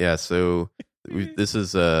 yeah. So this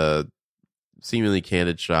is a seemingly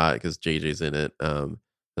candid shot because JJ's in it.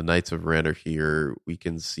 The Knights of Ren are here. We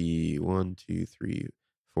can see 1, 2, 3,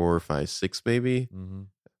 4, 5, 6, maybe.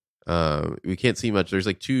 Mm-hmm. We can't see much. There's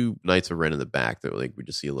like 2 Knights of Ren in the back that like we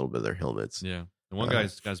just see a little bit of their helmets. Yeah. And one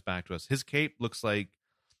guy's back to us. His cape looks like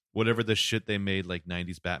whatever the shit they made like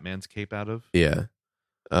 90s Batman's cape out of. Yeah.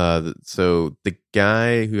 So the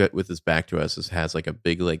guy who with his back to us has like a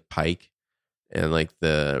big like pike, and like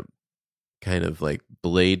the kind of like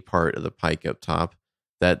blade part of the pike up top.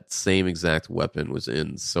 That same exact weapon was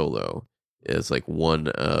in Solo. It's like one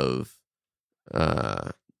of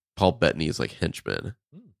Paul Bettany's like henchmen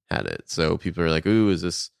had it. So people are like, "Ooh, is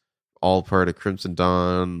this all part of Crimson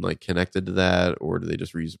Dawn? Like connected to that, or do they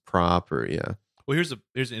just reuse a prop?" Or yeah. Well, here's the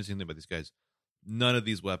interesting thing about these guys. None of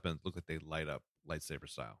these weapons look like they light up lightsaber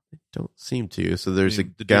style. Don't seem to. So there's I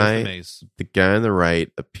mean, a the dude with guy. the mace. The guy on the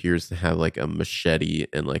right appears to have like a machete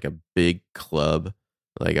and like a big club,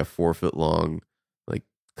 like a 4-foot long, like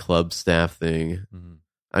club staff thing. Mm-hmm.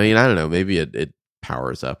 I mean, I don't know. Maybe it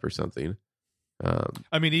powers up or something.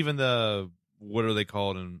 I mean, even the what are they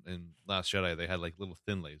called in Last Jedi? They had like little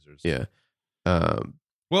thin lasers. Yeah.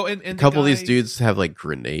 Well, and A couple of these dudes have like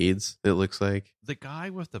grenades. It looks like. The guy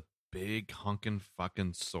with the big hunkin'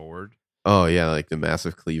 fucking sword. Oh yeah, like the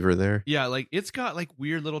massive cleaver there. Yeah, like it's got like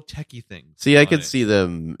weird little techie things. See, I on could it. see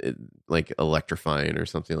them like electrifying or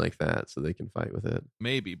something like that, so they can fight with it.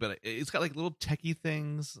 Maybe, but it's got like little techie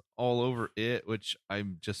things all over it, which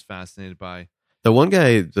I'm just fascinated by. The one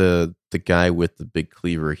guy, the guy with the big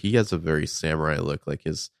cleaver, he has a very samurai look. Like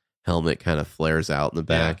his helmet kind of flares out in the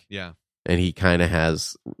back, Yeah. and he kind of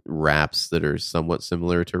has wraps that are somewhat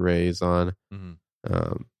similar to Ray's on.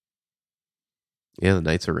 Mm-hmm. Yeah, the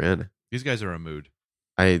Knights are in. These guys are a mood.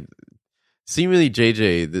 I seemingly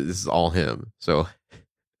JJ. This is all him. So,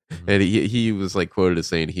 Mm-hmm. and he was like quoted as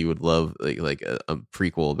saying he would love like a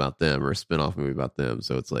prequel about them or a spinoff movie about them.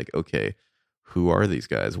 So it's like, okay, who are these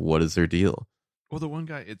guys? What is their deal? Well, the one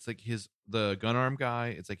guy, it's like the gun arm guy.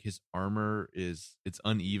 It's like his armor it's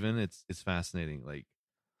uneven. It's fascinating. Like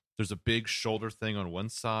there's a big shoulder thing on one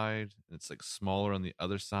side, and it's like smaller on the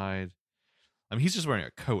other side. I mean, he's just wearing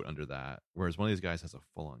a coat under that, whereas one of these guys has a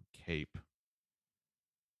full on cape.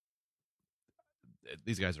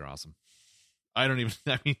 These guys are awesome. I don't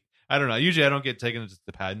know. Usually I don't get taken into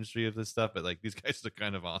the pageantry of this stuff, but like these guys are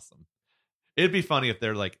kind of awesome. It'd be funny if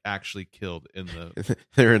they're like actually killed in the.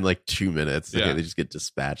 They're in like 2 minutes. Yeah. They just get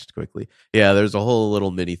dispatched quickly. Yeah, there's a whole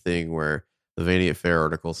little mini thing where the Vanity Fair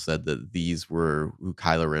article said that these were who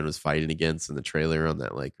Kylo Ren was fighting against in the trailer on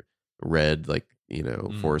that like red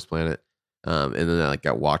forest planet. And then that like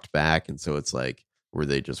got walked back, and so it's like, were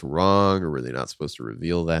they just wrong, or were they not supposed to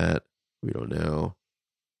reveal that? We don't know.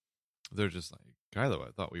 They're just like, Kylo,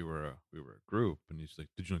 I thought we were a group, and he's like,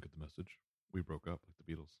 did you not get the message? We broke up like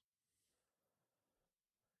the Beatles.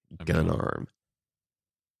 Gun arm.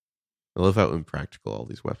 I love how impractical all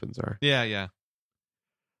these weapons are. Yeah.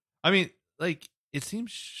 I mean, like it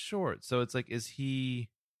seems short, so it's like, is he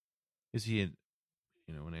an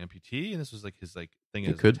amputee, and this was like his like thing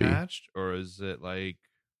is attached, or is it like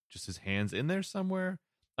just his hands in there somewhere?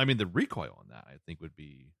 I mean, the recoil on that I think would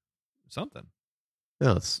be something.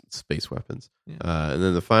 No, it's space weapons. Yeah. And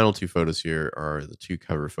then the final 2 photos here are the 2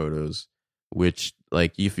 cover photos, which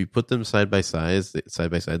like if you put them side by side,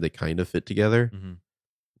 they kind of fit together. Mm-hmm.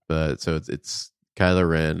 But so it's Kylo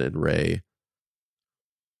Ren and Rey.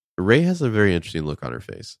 Rey has a very interesting look on her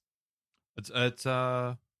face. It's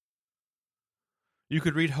you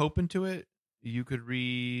could read hope into it. You could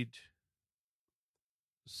read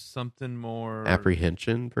something more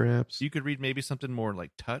Apprehension, perhaps. You could read maybe something more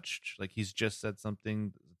like touched, like he's just said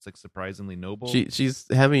something that's like surprisingly noble. She's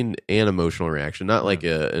having an emotional reaction, not like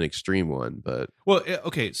an extreme one, but well,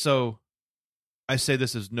 okay. So I say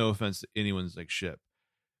this as no offense to anyone's like ship.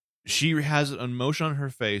 She has an emotion on her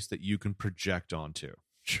face that you can project onto.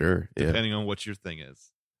 Sure, depending on what your thing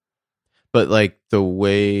is. But like the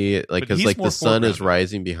way, like because like the sun is foregrounded.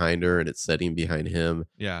 rising behind her and it's setting behind him.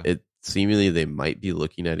 Yeah. It seemingly they might be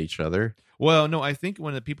looking at each other. Well, no, I think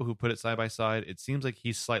when the people who put it side by side, it seems like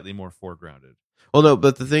he's slightly more foregrounded. Well, no,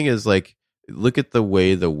 but the thing is, like, look at the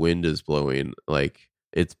way the wind is blowing. Like,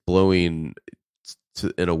 it's blowing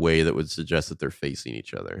in a way that would suggest that they're facing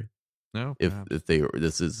each other. No, If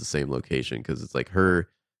this is the same location, because it's like her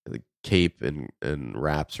the cape and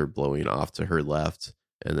wraps are blowing off to her left,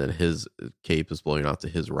 and then his cape is blowing off to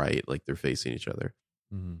his right, like they're facing each other.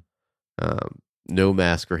 No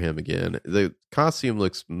mask for him again. The costume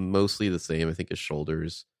looks mostly the same. I think his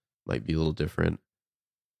shoulders might be a little different.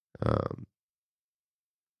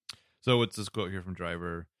 So what's this quote here from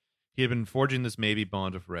Driver? He had been forging this maybe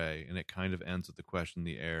bond with Rey, and it kind of ends with the question in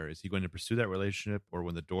the air: is he going to pursue that relationship, or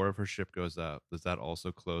when the door of her ship goes up, does that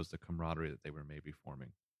also close the camaraderie that they were maybe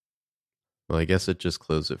forming? Well, I guess it just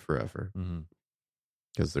closed it forever Mm-hmm.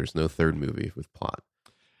 because there's no third movie with plot.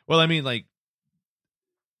 Well, I mean, like,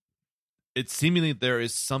 it's seemingly there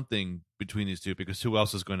is something between these two, because who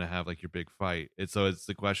else is going to have like your big fight? It's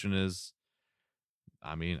the question is,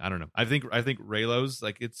 I mean, I don't know. I think Reylo's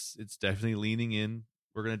like it's definitely leaning in.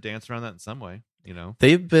 We're going to dance around that in some way, you know.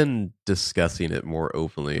 They've been discussing it more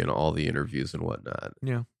openly in all the interviews and whatnot.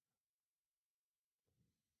 Yeah.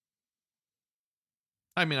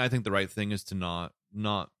 I mean, I think the right thing is to not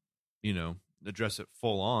you know, address it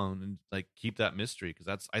full on and like keep that mystery,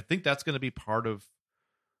 because I think that's going to be part of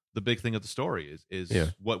the big thing of the story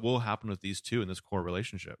is what will happen with these two in this core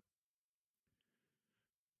relationship.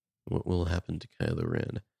 What will happen to Kylo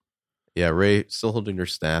Ren? Yeah, Rey still holding her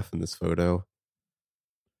staff in this photo.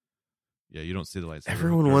 Yeah, you don't see the lightsaber.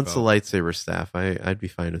 Everyone wants a lightsaber staff. I'd be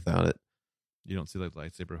fine without it. You don't see the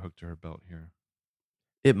lightsaber hooked to her belt here.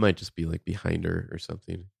 It might just be like behind her or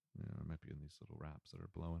something. Yeah, it might be in these little wraps that are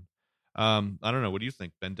blowing. I don't know. What do you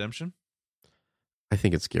think, Bendemption? I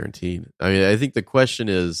think it's guaranteed. I mean, I think the question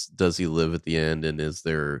is, does he live at the end, and is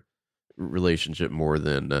their relationship more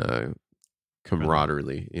than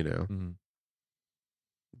camaraderie? You know,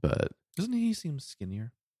 but doesn't he seem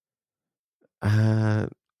skinnier? I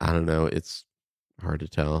don't know. It's hard to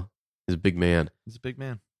tell. He's a big man. He's a big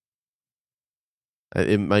man.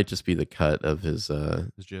 It might just be the cut of his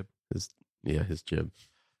jib. His jib.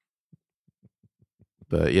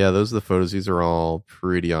 But yeah, those are the photos. These are all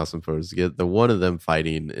pretty awesome photos to get. The one of them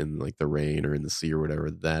fighting in like the rain or in the sea or whatever,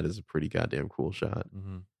 that is a pretty goddamn cool shot.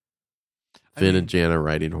 Finn and Jannah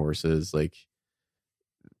riding horses. Like,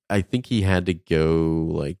 I think he had to go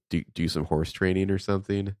like do some horse training or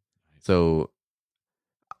something. So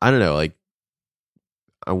I don't know. Like,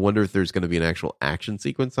 I wonder if there's going to be an actual action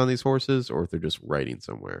sequence on these horses, or if they're just riding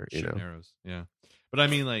somewhere. You know, arrows. Yeah, but I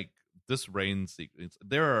mean, like this rain sequence.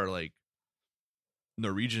 There are like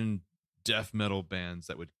Norwegian death metal bands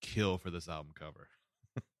that would kill for this album cover.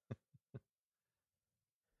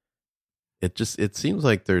 It seems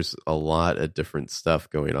like there's a lot of different stuff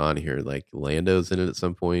going on here. Like Lando's in it at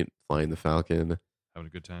some point, flying the Falcon, having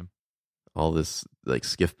a good time. All this like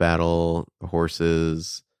skiff battle,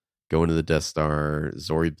 horses, going to the Death Star,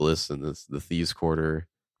 Zori Bliss and the Thieves' Quarter,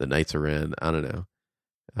 the Knights of Ren. I don't know.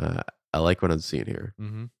 I like what I'm seeing here.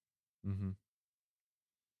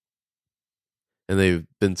 And they've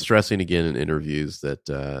been stressing again in interviews that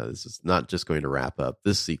this is not just going to wrap up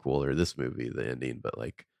this sequel or this movie, the ending, but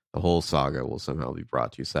like the whole saga will somehow be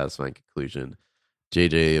brought to a satisfying conclusion.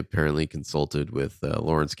 JJ apparently consulted with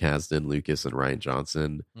Lawrence Kasdan, Lucas, and Rian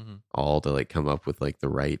Johnson, all to like come up with like the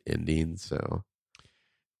right ending. So,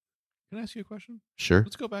 can I ask you a question? Sure.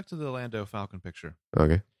 Let's go back to the Lando Falcon picture.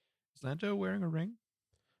 Okay. Is Lando wearing a ring?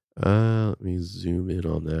 Let me zoom in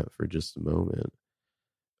on that for just a moment.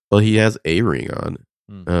 Well, he has a ring on.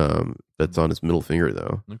 That's on his middle finger,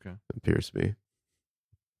 though. Okay. It appears to be.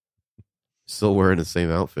 Still wearing the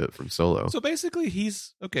same outfit from Solo. So basically,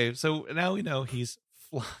 he's okay. So now we know he's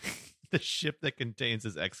flying the ship that contains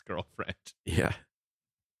his ex-girlfriend. Yeah.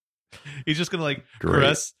 He's just gonna like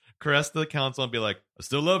caress the council and be like, "I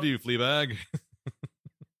still love you, Fleabag."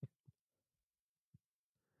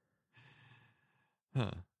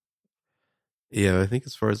 Huh. Yeah, I think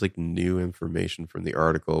as far as like new information from the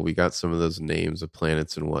article, we got some of those names of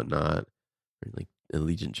planets and whatnot, like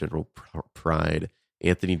Allegiant General Pride.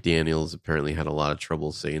 Anthony Daniels apparently had a lot of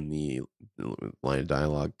trouble saying the line of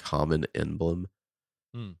dialogue "common emblem."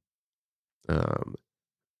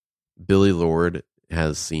 Billy Lord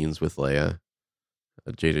has scenes with Leia.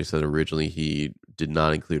 JJ said originally he did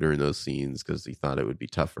not include her in those scenes because he thought it would be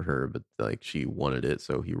tough for her, but like she wanted it,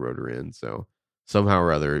 so he wrote her in. So somehow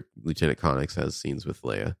or other, Lieutenant Connix has scenes with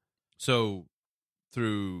Leia. So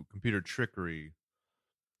through computer trickery,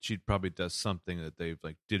 she probably does something that they've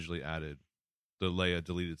like digitally added the Leia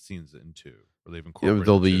deleted scenes into, or they've incorporated.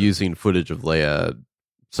 They'll be using footage of Leia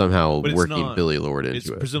somehow working Billy Lord into it. It's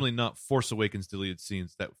presumably not Force Awakens deleted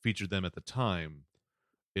scenes that featured them at the time.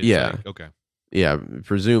 It's like, okay. Yeah,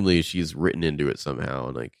 presumably she's written into it somehow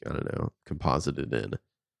and like, I don't know, composited in.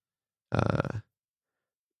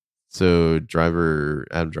 So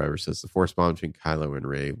Adam Driver says the Force bomb between Kylo and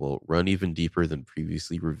Rey will run even deeper than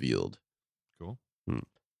previously revealed. Cool. Hmm.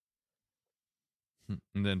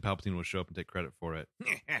 And then Palpatine will show up and take credit for it.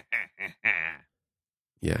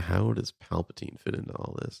 Yeah, how does Palpatine fit into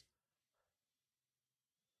all this?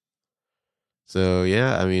 So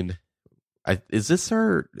yeah, I mean, is this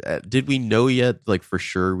our? Did we know yet? Like for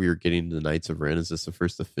sure, we were getting the Knights of Ren. Is this the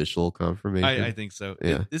first official confirmation? I think so.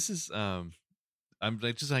 Yeah. This is I'm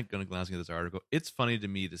like just like going to glancing at this article. It's funny to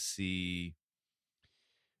me to see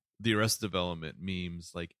the Arrested Development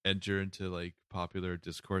memes like enter into like popular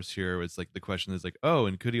discourse here. It's like the question is like, oh,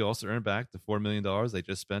 and could he also earn back the $4 million they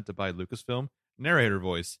just spent to buy Lucasfilm? Narrator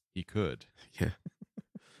voice, he could. Yeah.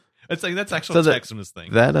 It's like that's actual text from this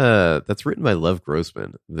thing. That's written by Lev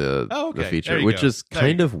Grossman, the feature, which is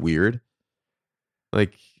kind of weird.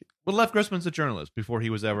 Like, well, Lev Grossman's a journalist before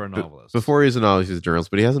he was ever a novelist. Before he was a novelist, he was a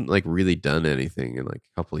journalist, but he hasn't like really done anything in like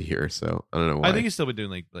a couple of years. So I don't know why. I think he's still been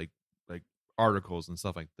doing like articles and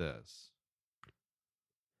stuff like this.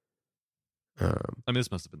 I mean,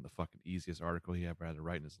 this must have been the fucking easiest article he ever had to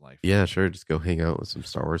write in his life. Yeah, sure. Just go hang out with some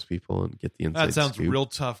Star Wars people and get the inside That sounds scoop. real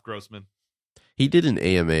tough, Grossman. He did an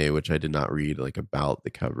AMA, which I did not read, like about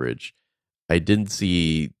the coverage. I didn't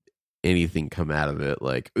see anything come out of it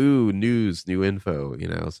like, ooh, news, new info, you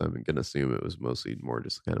know. So I'm going to assume it was mostly more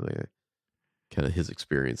just kind of his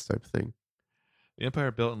experience type of thing. The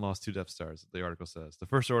Empire built and lost 2 Death Stars, the article says. The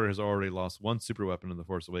First Order has already lost 1 super weapon in The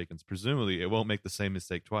Force Awakens. Presumably, it won't make the same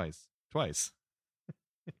mistake twice.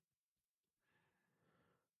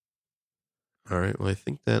 All right. Well, I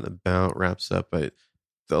think that about wraps up. A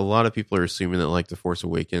lot of people are assuming that like The Force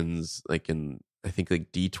Awakens, like I think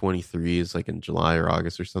like D23 is like in July or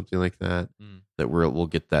August or something like that. That we'll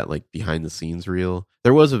get that like behind the scenes reel.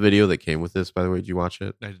 There was a video that came with this, by the way. Did you watch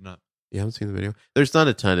it? I did not. You haven't seen the video? There's not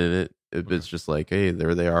a ton in it. It's just like, hey,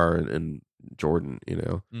 there they are in Jordan, you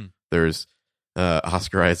know. There's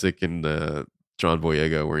Oscar Isaac and John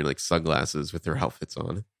Boyega wearing like sunglasses with their outfits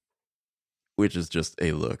on, which is just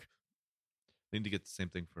a look. They need to get the same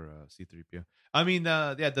thing for C-3PO. I mean,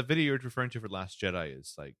 the video you're referring to for Last Jedi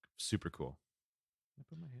is like super cool. Can I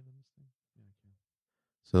put my hand on this thing? Yeah, I can.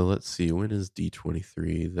 So let's see. When is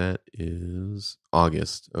D23? That is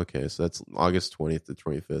August. Okay, so that's August 20th to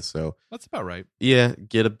 25th. So that's about right. Yeah,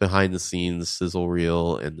 get a behind the scenes sizzle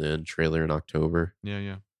reel and then trailer in October.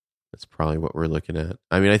 Yeah. That's probably what we're looking at.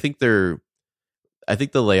 I mean, I think the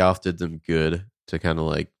layoff did them good to kind of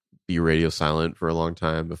like be radio silent for a long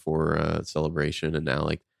time before Celebration, and now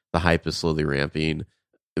like the hype is slowly ramping.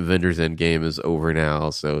 Avengers Endgame is over now,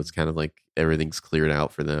 so it's kind of like everything's cleared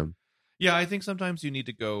out for them. Yeah, I think sometimes you need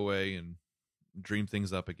to go away and dream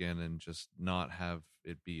things up again and just not have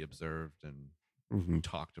it be observed and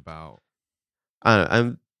talked about.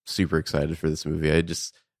 I'm super excited for this movie.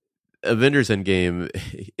 Avengers Endgame,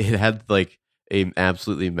 it had like a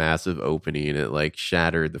absolutely massive opening. It like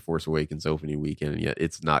shattered the Force Awakens opening weekend, and yet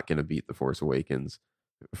it's not going to beat the Force Awakens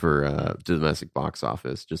for domestic box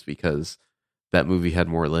office just because that movie had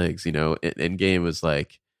more legs. You know, Endgame was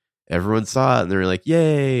like everyone saw it and they were like,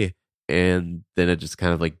 "Yay!" And then it just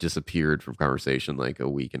kind of like disappeared from conversation like a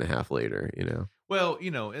week and a half later. You know, well,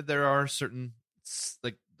 you know, there are certain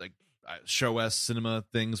like show-esque cinema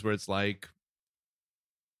things where it's like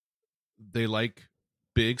they like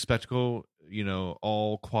big spectacle, you know,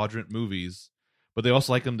 all quadrant movies, but they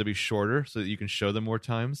also like them to be shorter so that you can show them more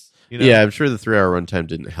times. You know? Yeah, I'm sure the 3-hour runtime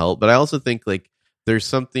didn't help, but I also think like there's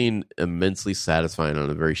something immensely satisfying on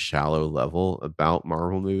a very shallow level about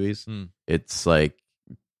Marvel movies. It's like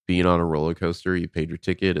being on a roller coaster. You paid your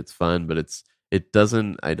ticket. It's fun, but it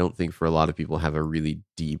doesn't, I don't think for a lot of people, have a really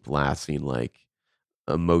deep, lasting like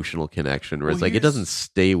emotional connection where it's like it doesn't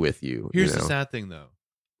stay with you. Here's the sad thing, though.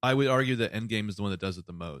 I would argue that Endgame is the one that does it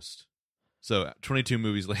the most. So 22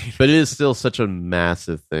 movies later. But it is still such a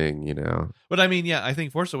massive thing, you know? But I mean, yeah, I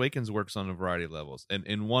think Force Awakens works on a variety of levels.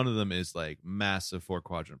 And one of them is like massive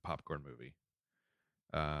 4-quadrant popcorn movie.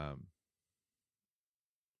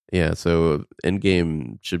 Yeah, so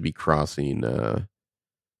Endgame should be crossing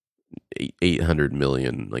 800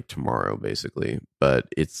 million like tomorrow, basically. But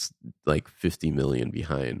it's like 50 million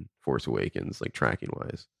behind Force Awakens, like tracking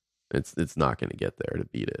wise. It's not going to get there to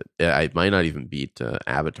beat it. It might not even beat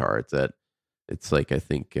Avatar. It's like I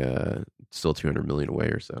think still 200 million away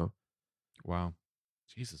or so. Wow,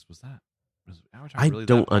 Jesus, was Avatar I really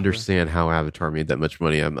don't understand how Avatar made that much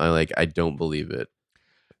money. I don't believe it.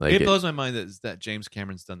 Like it blows my mind that James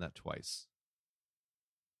Cameron's done that twice.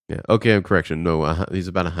 Yeah. Okay. Correction. No, he's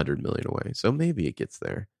about 100 million away. So maybe it gets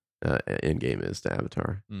there. Endgame is to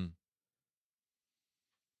Avatar.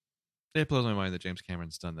 It blows my mind that James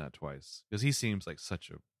Cameron's done that twice because he seems like such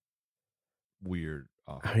a weird.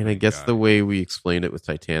 I mean, I guess the way we explained it with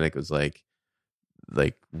Titanic was like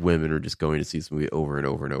women are just going to see this movie over and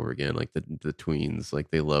over and over again, like the tweens, like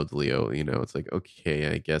they loved Leo. It's like, okay,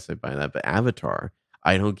 I guess I buy that. But Avatar,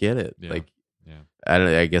 I don't get it. Yeah. Like, Yeah. I don't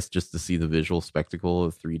know, I guess just to see the visual spectacle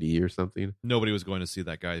of 3D or something. Nobody was going to see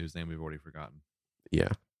that guy whose name we've already forgotten. Yeah.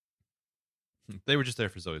 They were just there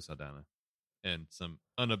for Zoe Saldana and some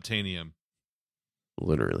unobtainium.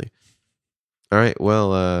 Literally. All right.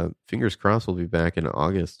 Well, fingers crossed we'll be back in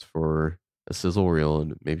August for a sizzle reel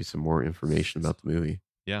and maybe some more information about the movie.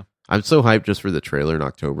 Yeah. I'm so hyped just for the trailer in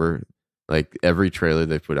October. Like every trailer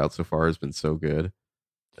they've put out so far has been so good.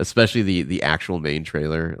 Especially the actual main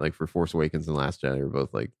trailer, like for Force Awakens and Last Jedi, are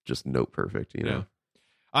both like just note perfect, you know.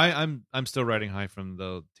 I'm still riding high from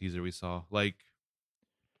the teaser we saw. Like,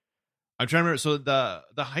 I'm trying to remember. So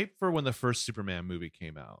the hype for when the first Superman movie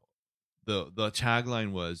came out, the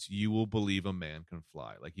tagline was, "You will believe a man can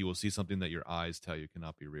fly." Like, you will see something that your eyes tell you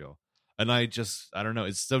cannot be real. And I don't know.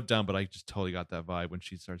 It's so dumb, but I just totally got that vibe when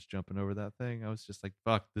she starts jumping over that thing. I was just like,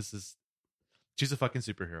 "Fuck, she's a fucking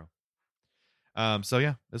superhero." So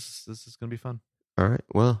yeah, this is gonna be fun. All right.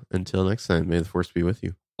 Well, until next time, may the Force be with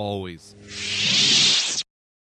you. Always.